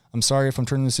know. I'm sorry if I'm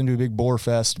turning this into a big bore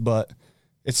fest, but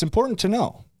it's important to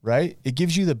know, right? It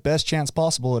gives you the best chance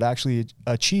possible at actually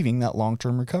achieving that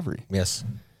long-term recovery. Yes.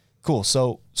 Cool.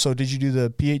 So did you do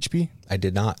the PHP? I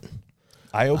did not.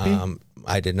 IOP?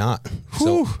 I did not.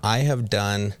 Whew. So I have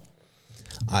done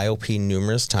IOP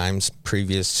numerous times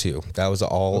previous to. That was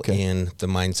all in the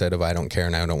mindset of I don't care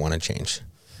and I don't want to change.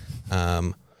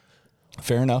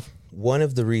 Fair enough. One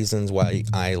of the reasons why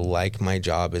I like my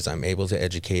job is I'm able to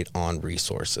educate on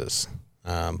resources.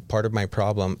 Part of my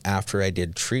problem after I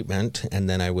did treatment and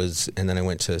then I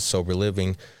went to sober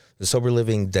living. The sober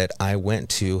living that I went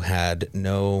to had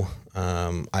no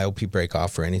IOP break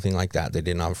off or anything like that. They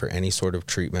didn't offer any sort of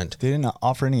treatment. They didn't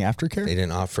offer any aftercare? They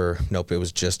didn't offer, nope, it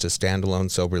was just a standalone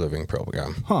sober living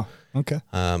program. Huh, okay.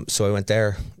 So I went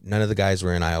there. None of the guys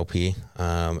were in IOP.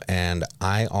 And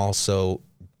I also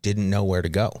didn't know where to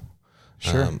go.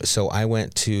 Sure. So I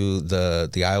went to the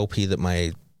IOP that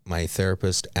my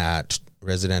therapist at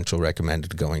residential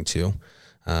recommended going to.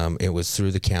 It was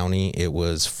through the county. It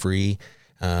was free.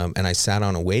 And I sat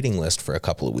on a waiting list for a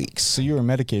couple of weeks. So you were a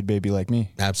Medicaid baby like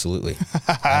me. Absolutely.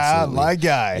 Absolutely. My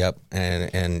guy. Yep.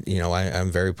 And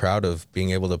I'm very proud of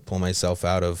being able to pull myself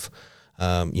out of,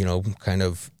 kind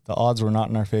of. The odds were not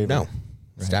in our favor. No,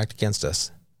 stacked against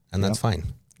us. And that's fine.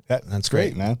 That's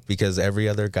great, man. Because every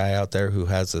other guy out there who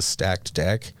has a stacked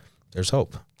deck, there's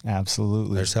hope.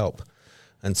 Absolutely. There's help.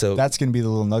 And so that's going to be the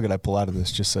little nugget I pull out of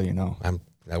this, just so you know.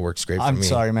 That works great for me. I'm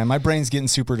sorry, man. My brain's getting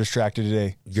super distracted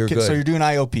today. You're good. So you're doing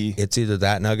IOP. It's either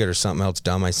that nugget or something else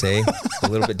dumb I say a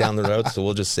little bit down the road. So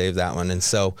we'll just save that one. And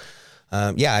so,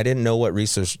 I didn't know what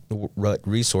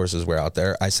resources were out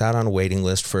there. I sat on a waiting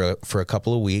list for a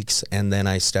couple of weeks and then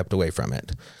I stepped away from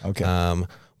it. Okay.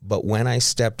 But when I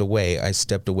stepped away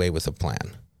with a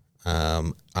plan.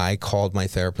 I called my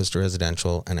therapist to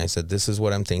residential and I said, this is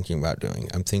what I'm thinking about doing.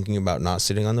 I'm thinking about not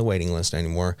sitting on the waiting list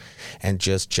anymore and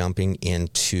just jumping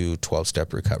into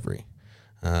 12-step recovery.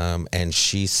 And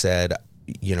she said,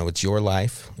 it's your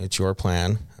life. It's your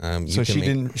plan. So she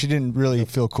didn't really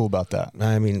feel cool about that.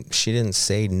 I mean, she didn't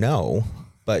say no,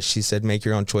 but she said, make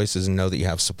your own choices and know that you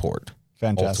have support.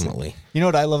 Fantastic. Ultimately. You know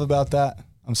what I love about that?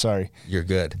 I'm sorry. You're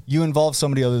good. You involve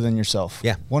somebody other than yourself.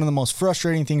 Yeah. One of the most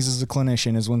frustrating things as a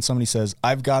clinician is when somebody says,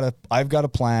 I've got a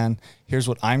plan. Here's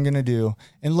what I'm going to do.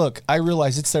 And look, I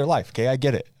realize it's their life. Okay. I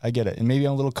get it. And maybe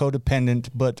I'm a little codependent,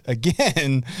 but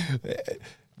again,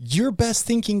 your best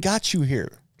thinking got you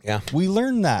here. Yeah. We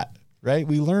learned that, right?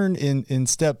 We learned in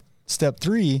step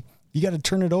 3, you got to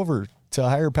turn it over to a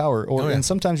higher power and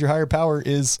sometimes your higher power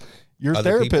is your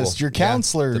other therapist, people. your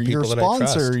counselor, your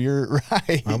sponsor, your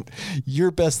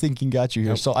your best thinking got you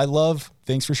here. So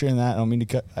thanks for sharing that. I don't mean to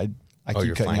cut. I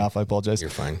keep cutting you off. I apologize. You're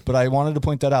fine. But I wanted to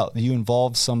point that out. You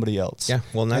involved somebody else. Yeah.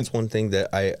 Well, and that's one thing that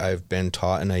I've been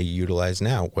taught and I utilize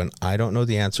now. When I don't know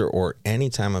the answer or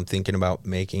anytime I'm thinking about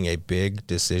making a big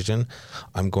decision,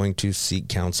 I'm going to seek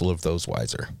counsel of those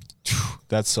wiser.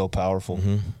 That's so powerful.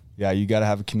 Mm-hmm. Yeah. You got to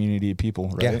have a community of people,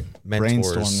 right? Yeah. Mentors,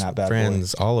 brainstorm that bad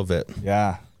friends, all of it.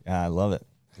 Yeah. Yeah, I love it.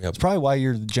 Yep. It's probably why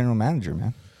you're the general manager,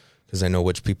 man. because I know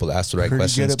which people to ask the right Pretty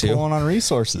questions good at pulling on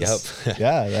resources. Yep.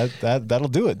 Yeah, that'll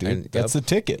do it, dude. And, That's the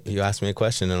ticket. You ask me a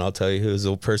question, and I'll tell you who's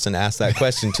the person to ask that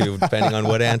question to, depending on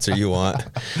what answer you want.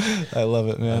 I love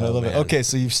it, man. I love it. Okay,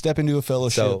 so you step into a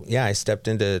fellowship. So yeah, I stepped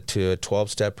into a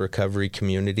 12-step recovery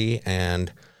community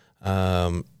and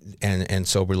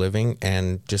sober living,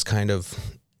 and just kind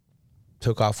of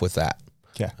took off with that.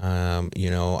 Okay.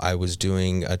 I was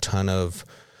doing a ton of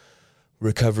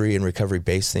recovery and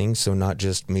recovery-based things, so not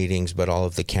just meetings, but all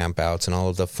of the campouts and all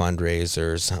of the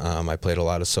fundraisers. I played a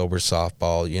lot of sober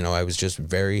softball. I was just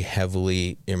very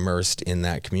heavily immersed in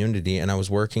that community, and I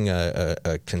was working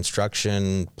a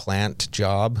construction plant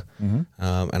job,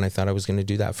 and I thought I was going to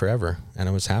do that forever, and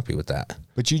I was happy with that.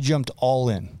 But you jumped all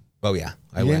in. Oh yeah,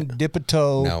 You didn't dip a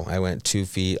toe. No, I went 2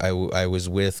 feet. I was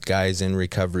with guys in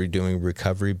recovery doing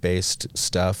recovery-based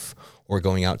stuff, or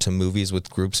going out to movies with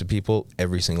groups of people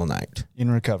every single night.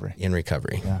 In recovery.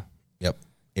 Yeah. Yep.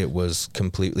 It was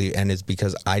completely, and it's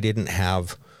because I didn't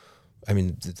have,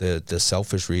 the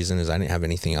selfish reason is I didn't have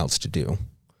anything else to do.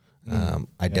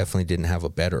 I definitely didn't have a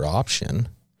better option.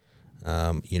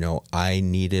 I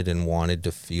needed and wanted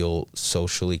to feel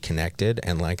socially connected,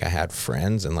 and like I had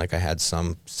friends, and like I had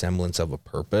some semblance of a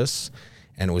purpose,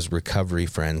 and it was recovery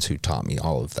friends who taught me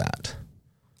all of that.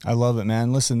 I love it,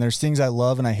 man. Listen, there's things I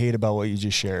love and I hate about what you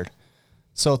just shared.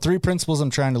 So 3 principles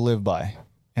I'm trying to live by.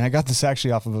 And I got this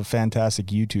actually off of a fantastic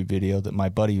YouTube video that my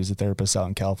buddy who's a therapist out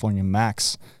in California,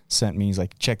 Max, sent me. He's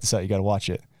like, check this out. You got to watch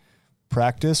it.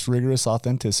 Practice rigorous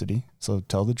authenticity. So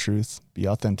tell the truth, be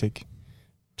authentic,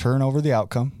 turn over the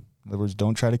outcome. In other words,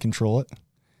 don't try to control it.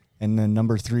 And then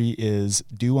number 3 is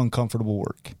do uncomfortable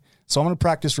work. So I'm going to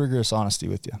practice rigorous honesty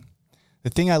with you.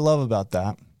 The thing I love about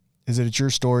that is that it's your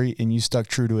story and you stuck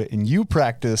true to it and you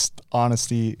practiced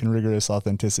honesty and rigorous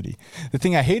authenticity. The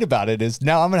thing I hate about it is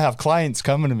now I'm going to have clients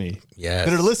coming to me that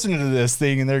are listening to this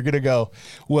thing and they're going to go,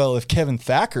 well, if Kevin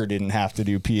Thacker didn't have to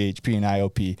do PHP and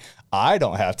IOP, I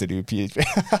don't have to do PHP.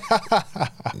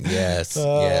 Yes.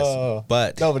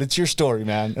 But it's your story,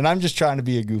 man. And I'm just trying to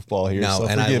be a goofball here. No, so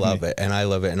and I love me. it. And I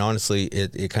love it. And honestly,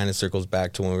 it kind of circles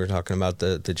back to when we were talking about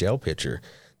the jail picture.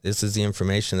 This is the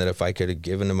information that if I could have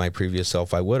given to my previous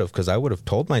self, I would have, because I would have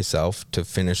told myself to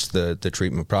finish the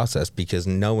treatment process, because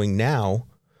knowing now,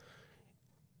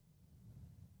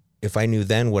 if I knew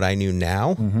then what I knew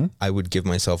now, I would give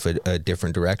myself a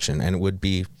different direction, and it would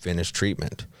be finish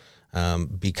treatment.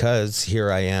 Because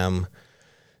here I am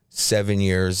 7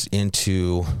 years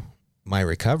into my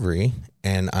recovery,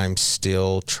 and I'm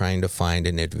still trying to find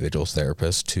an individual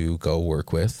therapist to go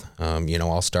work with.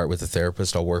 I'll start with a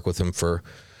therapist. I'll work with him for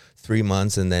 3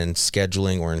 months, and then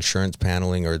scheduling or insurance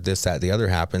paneling or this, that, the other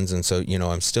happens. And so,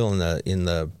 I'm still in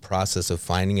the process of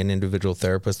finding an individual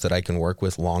therapist that I can work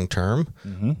with long term.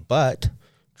 But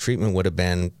treatment would have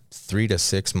been 3 to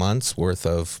 6 months worth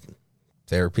of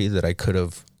therapy that I could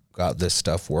have got this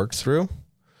stuff worked through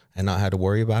and not had to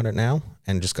worry about it now,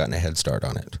 and just gotten a head start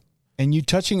on it. And you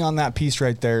touching on that piece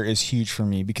right there is huge for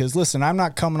me, because listen, I'm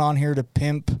not coming on here to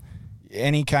pimp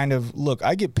any kind of look.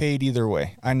 I get paid either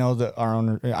way. I know that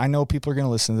I know people are going to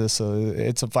listen to this, so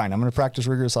it's fine. I'm going to practice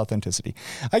rigorous authenticity.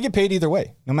 I get paid either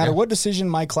way. No matter what decision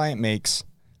my client makes,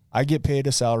 I get paid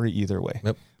a salary either way.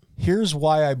 Yep. Here's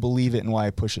why I believe it and why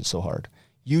I push it so hard.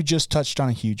 You just touched on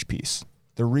a huge piece.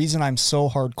 The reason I'm so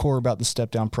hardcore about the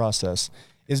step down process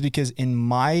is because in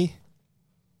my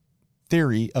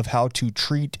theory of how to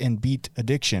treat and beat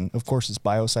addiction, of course, it's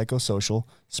biopsychosocial,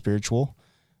 spiritual,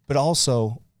 but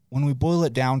also when we boil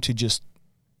it down to just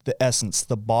the essence,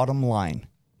 the bottom line,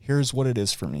 here's what it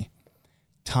is for me.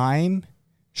 Time,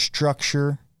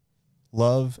 structure,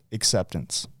 love,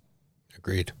 acceptance.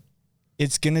 Agreed.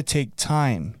 It's going to take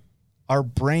time. Our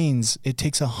brains, it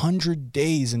takes 100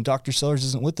 days, and Dr. Sellers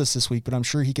isn't with us this week, but I'm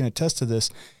sure he can attest to this.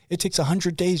 It takes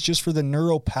 100 days just for the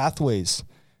neural pathways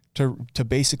to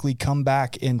basically come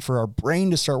back and for our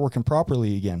brain to start working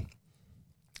properly again.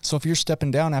 So if you're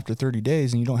stepping down after 30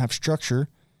 days and you don't have structure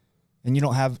and you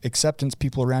don't have acceptance,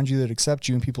 people around you that accept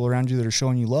you and people around you that are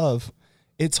showing you love,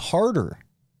 it's harder.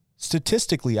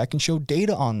 Statistically, I can show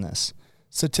data on this.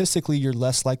 Statistically, you're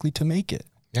less likely to make it.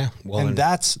 Yeah. Well, and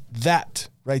that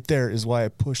right there is why I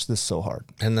push this so hard.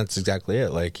 And that's exactly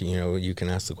it. Like, you can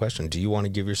ask the question, do you want to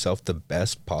give yourself the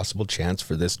best possible chance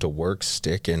for this to work,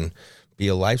 stick, and be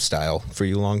a lifestyle for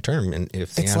you long term? And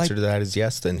if the answer to that is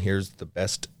yes, then here's the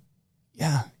best.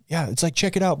 Yeah. It's like,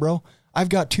 check it out, bro. I've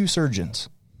got 2 surgeons.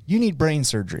 You need brain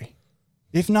surgery.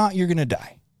 If not, you're going to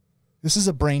die. This is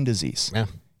a brain disease. Yeah.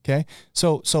 Okay.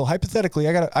 So hypothetically,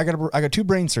 I got 2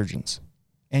 brain surgeons,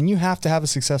 and you have to have a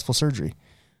successful surgery.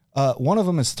 One of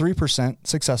them is 3%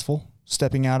 successful,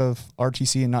 stepping out of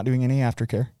RTC and not doing any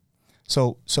aftercare.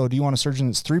 So do you want a surgeon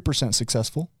that's 3%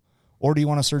 successful, or do you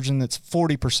want a surgeon that's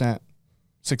 40%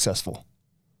 successful?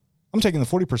 I'm taking the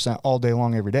 40% all day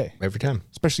long, every day. Every time.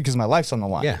 Especially because my life's on the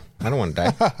line. Yeah, I don't want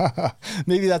to die.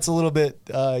 Maybe that's a little bit,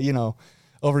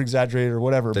 over exaggerated or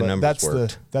whatever. The but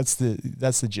numbers that's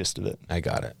the gist of it. I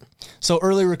got it. So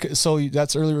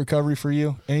that's early recovery for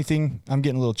you. Anything? I'm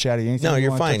getting a little chatty. Anything? No, you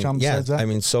you're wanna fine. touch on Yeah, besides that? I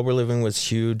mean, sober living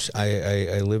was huge.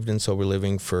 I lived in sober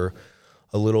living for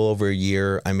a little over a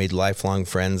year. I made lifelong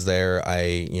friends there.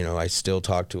 I still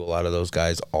talk to a lot of those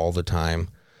guys all the time.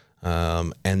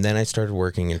 And then I started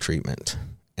working in treatment,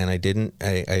 and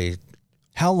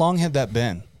How long had that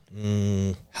been?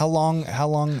 How long?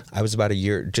 I was about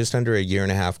just under a year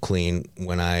and a half clean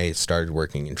when I started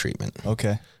working in treatment.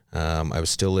 Okay. I was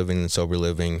still living in sober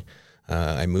living.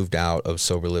 I moved out of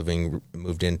sober living,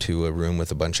 moved into a room with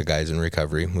a bunch of guys in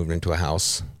recovery, moved into a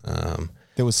house.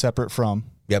 That was separate from.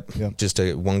 Yep. Just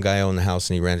one guy owned the house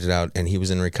and he rented out, and he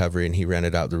was in recovery, and he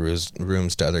rented out the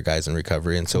rooms to other guys in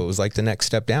recovery. And so it was like the next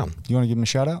step down. You want to give him a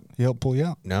shout out? He helped pull you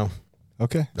out? No.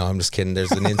 Okay. No, I'm just kidding.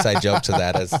 There's an inside joke to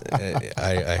that.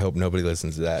 I hope nobody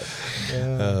listens to that.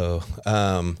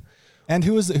 And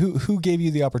who gave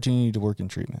you the opportunity to work in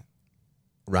treatment?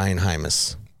 Ryan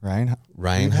Hymas. Ryan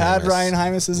Hymas. had Ryan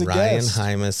Hymas as a guest.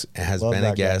 Ryan Hymas has Love been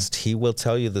that a guest. He will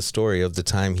tell you the story of the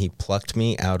time he plucked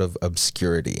me out of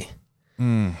obscurity.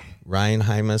 Ryan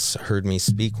Hymas heard me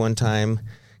speak one time,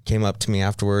 came up to me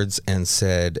afterwards and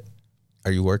said,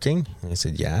 "Are you working?" And I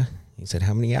said, "Yeah." He said,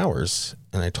 "How many hours?"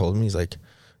 And I told him. He's like,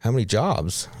 "How many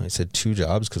jobs?" I said, 2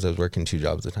 jobs, because I was working 2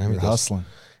 jobs at the time. You're hustling.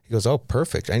 He goes, "Oh,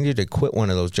 perfect. I need you to quit one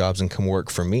of those jobs and come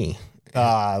work for me."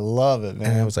 I love it,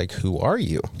 man. And I was like, "Who are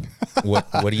you?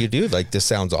 What do you do? Like, this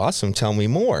sounds awesome. Tell me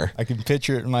more." I can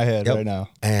picture it in my head right now.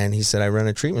 And he said, "I run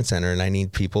a treatment center and I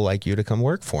need people like you to come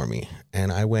work for me."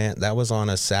 And I went, that was on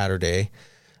a Saturday.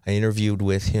 I interviewed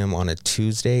with him on a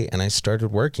Tuesday, and I started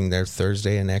working there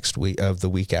Thursday and next week of the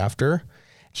week after.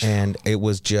 And it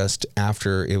was just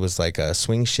after, it was like a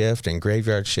swing shift and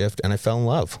graveyard shift, and I fell in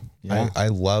love. Yeah. I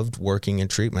loved working in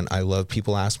treatment. I love,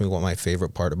 people ask me what my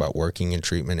favorite part about working in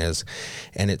treatment is,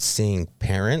 and it's seeing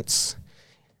parents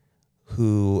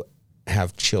who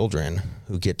have children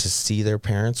who get to see their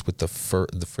parents with for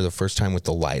the first time with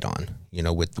the light on,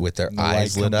 with their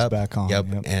eyes lit up. Back on. Yep.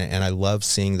 And I love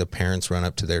seeing the parents run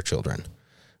up to their children.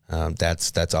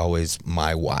 That's always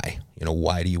my why.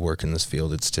 Why do you work in this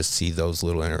field? It's to see those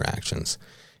little interactions,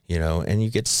 and you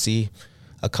get to see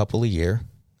a couple a year,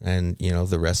 and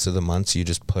the rest of the months you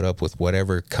just put up with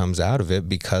whatever comes out of it,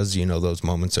 because those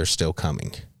moments are still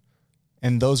coming.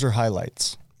 And those are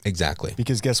highlights. Exactly.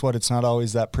 Because guess what? It's not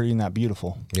always that pretty and that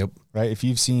beautiful. Yep. Right? If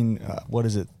you've seen, what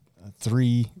is it,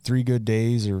 3 good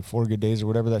days or 4 good days or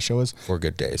whatever that show is. 4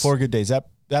 good days. 4 good days.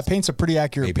 That paints a pretty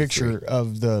accurate Maybe picture 3.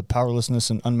 of the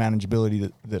powerlessness and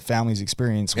unmanageability that families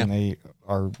experience when they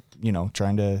are,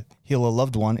 trying to heal a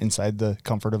loved one inside the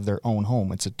comfort of their own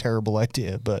home. It's a terrible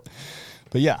idea, but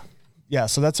yeah. Yeah.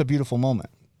 So that's a beautiful moment.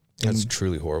 That's a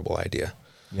truly horrible idea.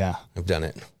 Yeah. I've done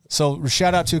it. So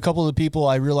shout out to a couple of the people.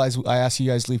 I realize I ask you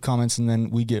guys to leave comments and then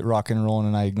we get rocking and rolling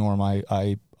and I ignore them.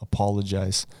 I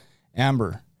apologize.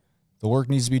 Amber, the work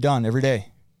needs to be done every day.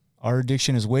 Our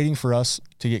addiction is waiting for us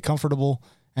to get comfortable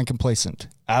and complacent.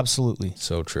 Absolutely.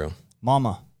 So true.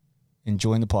 Mama,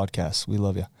 enjoying the podcast. We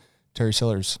love you. Terry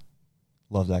Sellers,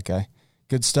 love that guy.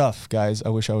 Good stuff, guys. I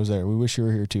wish I was there. We wish you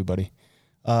were here too, buddy.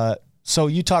 So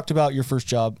you talked about your first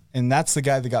job, and that's the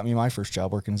guy that got me my first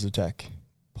job working as a tech.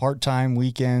 Part-time,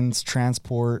 weekends,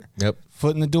 transport. Yep.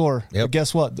 Foot in the door. Yep. But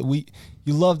guess what?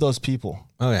 You love those people.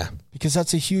 Oh, yeah. Because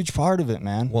that's a huge part of it,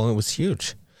 man. Well, it was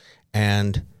huge.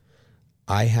 And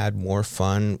I had more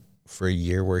fun for a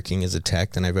year working as a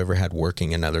tech than I've ever had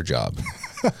working another job.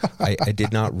 I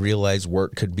did not realize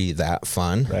work could be that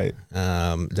fun. Right.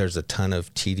 There's a ton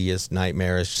of tedious,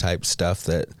 nightmarish type stuff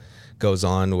that goes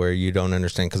on where you don't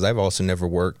understand. Because I've also never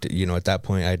worked, at that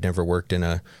point, I'd never worked in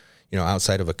a,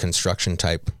 outside of a construction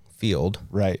type field.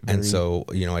 Right. And so,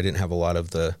 I didn't have a lot of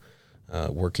the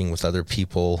working with other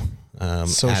people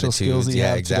social attitudes. skills that you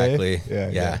have exactly.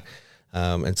 today. Yeah.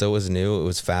 And so it was new. It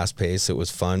was fast paced. It was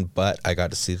fun, but I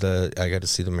got to see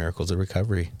the miracles of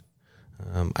recovery.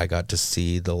 I got to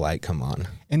see the light come on.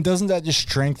 And doesn't that just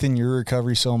strengthen your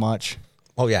recovery so much?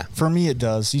 Oh yeah. For me, it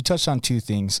does. You touched on 2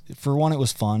 things. For one, it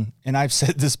was fun. And I've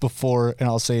said this before and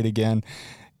I'll say it again.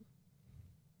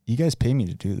 You guys pay me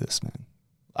to do this, man.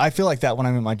 I feel like that when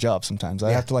I'm in my job sometimes.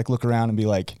 I have to look around and be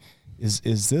like,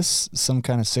 is this some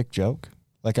kind of sick joke?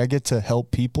 Like I get to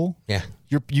help people. Yeah.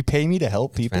 You pay me to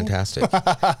help people. Fantastic.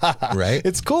 Right.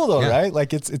 It's cool though, Yeah. right?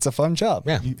 Like it's a fun job.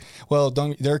 Yeah.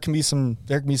 There can be some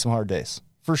hard days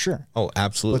for sure. Oh,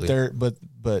 absolutely.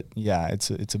 but yeah, it's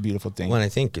a beautiful thing. Well, and I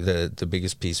think the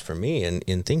biggest piece for me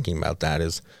in thinking about that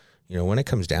is, you know, when it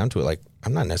comes down to it, like,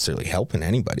 I'm not necessarily helping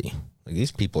anybody. Like,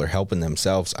 these people are helping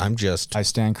themselves. I'm just I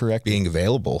stand corrected. being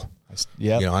available.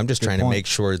 Yeah, You know, I'm just trying to make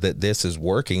sure that this is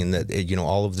working and that, you know,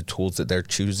 all of the tools that they're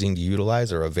choosing to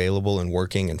utilize are available and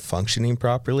working and functioning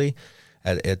properly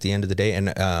at the end of the day. And,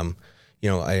 you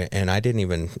know, I didn't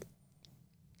even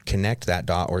connect that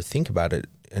dot or think about it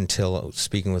until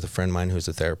speaking with a friend of mine who's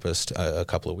a therapist a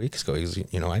couple of weeks ago. He's,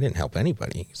 you know, I didn't help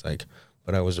anybody. He's like,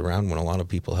 but I was around when a lot of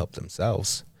people helped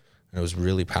themselves. And it was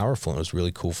really powerful. And it was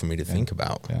really cool for me to think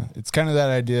about. Yeah, it's kind of that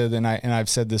idea. And I've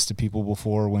said this to people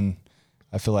before when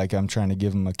I feel like I'm trying to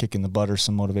give them a kick in the butt or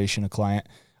some motivation, a client.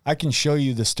 I can show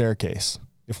you the staircase.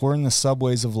 If we're in the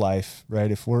subways of life, right?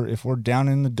 If we're down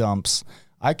in the dumps,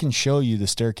 I can show you the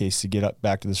staircase to get up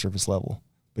back to the surface level,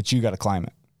 but you got to climb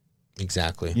it.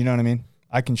 Exactly. You know what I mean?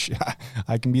 I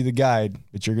can be the guide,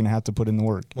 but you're going to have to put in the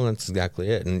work. Well, that's exactly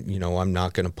it. And, you know, I'm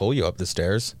not going to pull you up the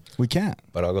stairs. We can't.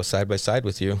 But I'll go side by side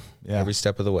with you every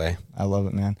step of the way. I love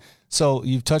it, man. So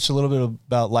you've touched a little bit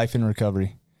about life in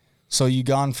recovery. So you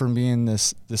gone from being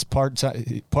this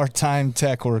part-time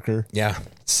tech worker,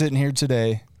 sitting here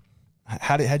today.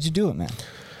 How'd you do it, man?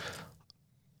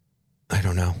 I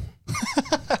don't know.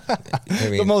 I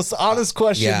mean, the most honest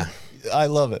question. Yeah. I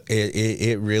love it.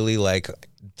 It really, like,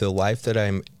 the life that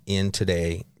I'm in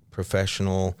today,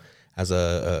 professional, as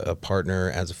a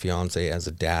partner, as a fiance, as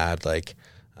a dad, like,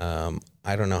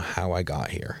 I don't know how I got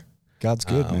here. God's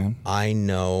good, man. I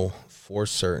know for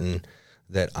certain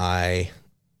that I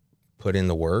put in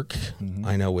the work. Mm-hmm.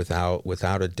 I know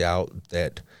without a doubt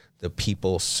that the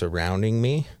people surrounding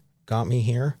me got me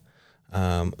here.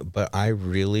 But I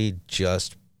really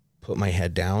just put my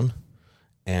head down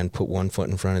and put one foot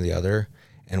in front of the other.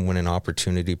 And when an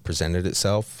opportunity presented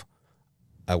itself,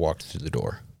 I walked through the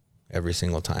door every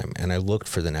single time. And I looked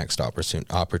for the next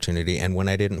opportunity. And when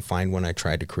I didn't find one, I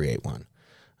tried to create one.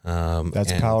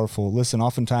 That's powerful. Listen,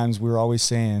 oftentimes we're always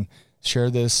saying,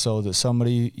 share this so that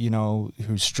somebody, you know,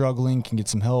 who's struggling can get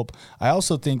some help. I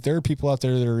also think there are people out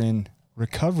there that are in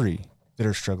recovery that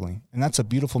are struggling. And that's a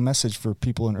beautiful message for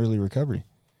people in early recovery.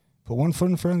 Put one foot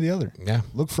in front of the other. Yeah.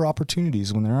 Look for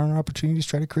opportunities. When there aren't opportunities,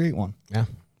 try to create one. Yeah.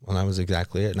 Well, that was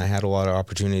exactly it. And I had a lot of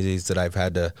opportunities that I've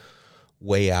had to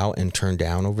weigh out and turn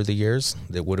down over the years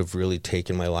that would have really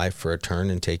taken my life for a turn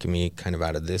and taken me kind of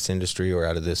out of this industry or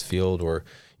out of this field or,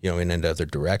 you know, in another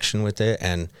direction with it.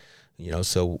 And, you know,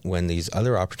 so when these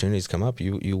other opportunities come up,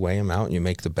 you weigh them out and you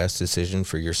make the best decision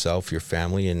for yourself, your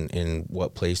family, and in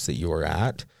what place that you are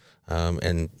at.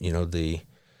 And, you know, the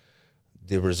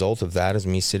result of that is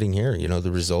me sitting here, you know,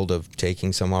 the result of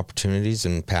taking some opportunities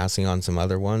and passing on some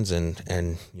other ones. And,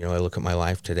 you know, I look at my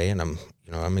life today and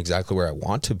I'm exactly where I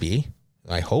want to be.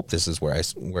 I hope this is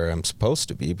where I'm supposed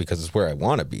to be because it's where I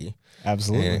want to be.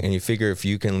 Absolutely. And you figure if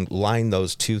you can line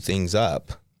those two things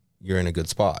up, you're in a good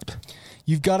spot.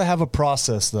 You've got to have a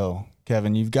process though,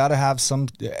 Kevin. You've got to have some,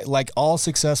 like all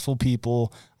successful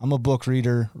people. I'm a book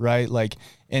reader, right? Like,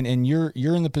 and you're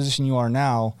in the position you are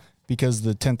now because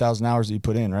the 10,000 hours that you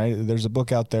put in, right? There's a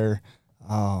book out there.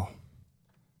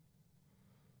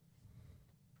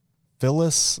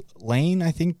 Phyllis Lane,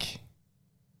 I think,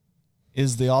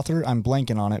 is the author. I'm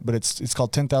blanking on it, but it's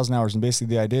called 10,000 Hours. And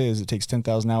basically the idea is it takes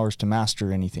 10,000 hours to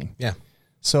master anything. Yeah.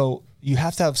 So you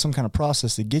have to have some kind of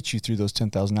process to get you through those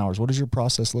 10,000 hours. What does your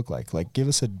process look like? Like, give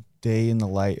us a day in the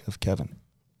light of Kevin.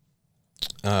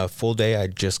 Full day, I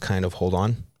just kind of hold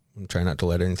on and try not to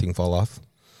let anything fall off.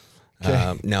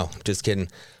 Okay. No, just kidding.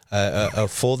 A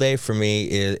full day for me,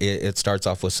 it starts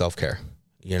off with self-care.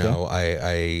 You know,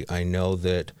 I know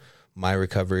that my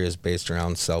recovery is based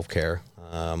around self-care.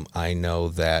 I know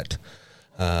that,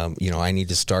 you know, I need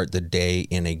to start the day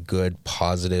in a good,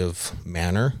 positive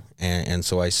manner. And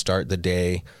so I start the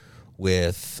day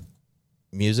with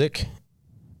music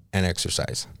and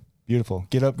exercise. Beautiful.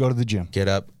 Get up, go to the gym. Get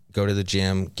up, go to the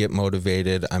gym, get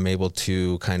motivated. I'm able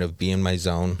to kind of be in my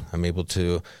zone. I'm able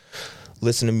to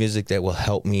listen to music that will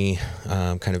help me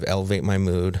kind of elevate my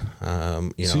mood.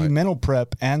 You mental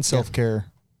prep and self-care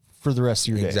for the rest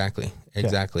of your day.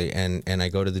 Exactly. And I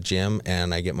go to the gym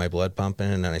and I get my blood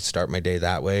pumping and I start my day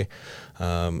that way.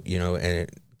 You know, and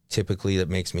typically that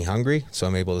makes me hungry. So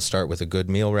I'm able to start with a good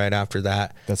meal right after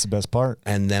that. That's the best part.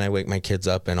 And then I wake my kids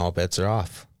up and all bets are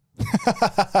off.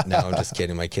 No, I'm just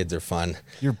kidding. My kids are fun.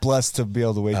 You're blessed to be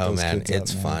able to wake those kids up.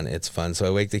 It's fun. It's fun. So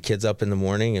I wake the kids up in the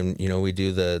morning and, you know, we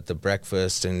do the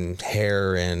breakfast and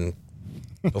hair and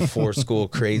before school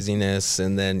craziness.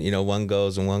 And then, you know, one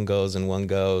goes and one goes and one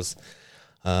goes.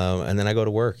 And then I go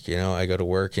to work, I go to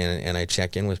work and I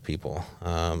check in with people.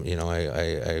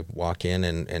 I walk in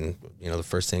and the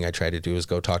first thing I try to do is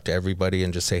go talk to everybody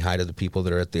and just say hi to the people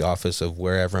that are at the office of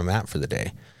wherever I'm at for the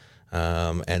day.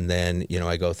 And then,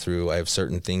 I go through, I have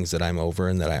certain things that I'm over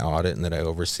and that I audit and that I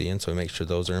oversee. And so I make sure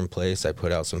those are in place. I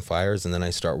put out some fires and then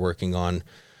I start working on,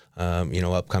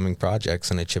 upcoming projects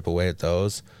and I chip away at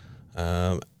those.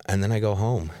 And then I go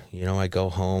home, I go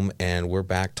home and we're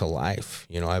back to life.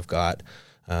 I've got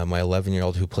my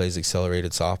 11-year-old who plays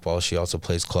accelerated softball. She also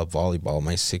plays club volleyball.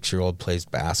 My 6-year-old plays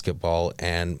basketball,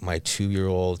 and my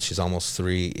 2-year-old, she's almost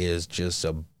 3, is just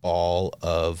a ball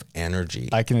of energy.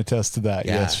 I can attest to that.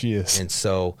 Yeah. Yes, she is. And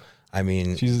so,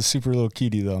 she's a super little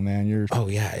kitty though, man.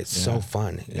 It's so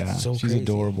fun. It's so she's crazy.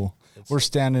 adorable. We're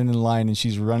standing in line and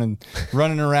she's running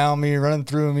around me, running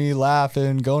through me,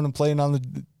 laughing, going and playing on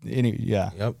the.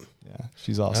 Yeah. Yep. Yeah,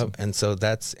 she's awesome. Yep. And so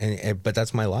but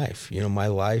that's my life. My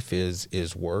life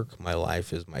is work. My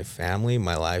life is my family.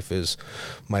 My life is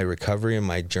my recovery and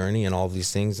my journey and all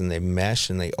these things. And they mesh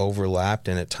and they overlap.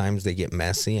 And at times they get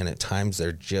messy. And at times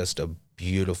they're just a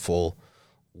beautiful,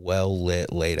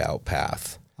 well-lit, laid out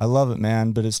path. I love it,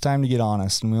 man. But it's time to get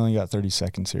honest. And we only got 30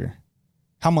 seconds here.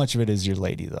 How much of it is your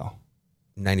lady though?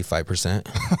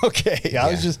 95%. Okay.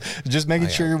 I was just making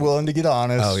sure you're willing to get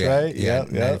honest, right? Yeah,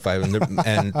 95.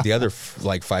 And the other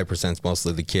 5% is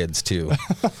mostly the kids too.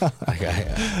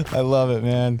 I love it,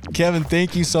 man. Kevin,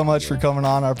 thank you so much for coming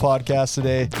on our podcast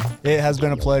today. It has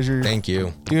been a pleasure. Thank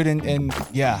you. Dude, and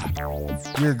yeah,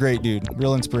 you're a great dude.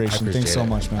 Real inspiration. Thanks so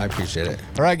much, man. I appreciate it.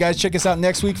 All right, guys, check us out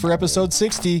next week for episode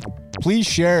 60. Please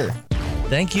share.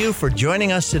 Thank you for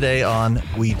joining us today on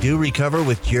We Do Recover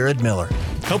with Jared Miller.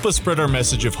 Help us spread our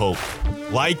message of hope.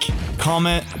 Like,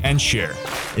 comment, and share.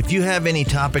 If you have any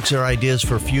topics or ideas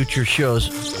for future shows,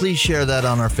 please share that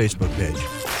on our Facebook page.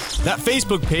 That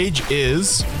Facebook page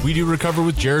is We Do Recover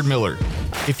with Jared Miller.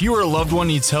 If you or a loved one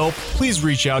needs help, please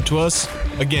reach out to us.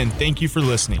 Again, thank you for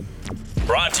listening.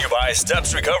 Brought to you by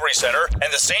Steps Recovery Center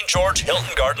and the St. George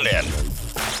Hilton Garden Inn.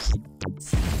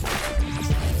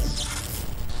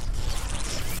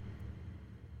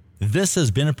 This has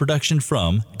been a production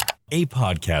from A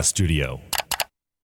Podcast Studio.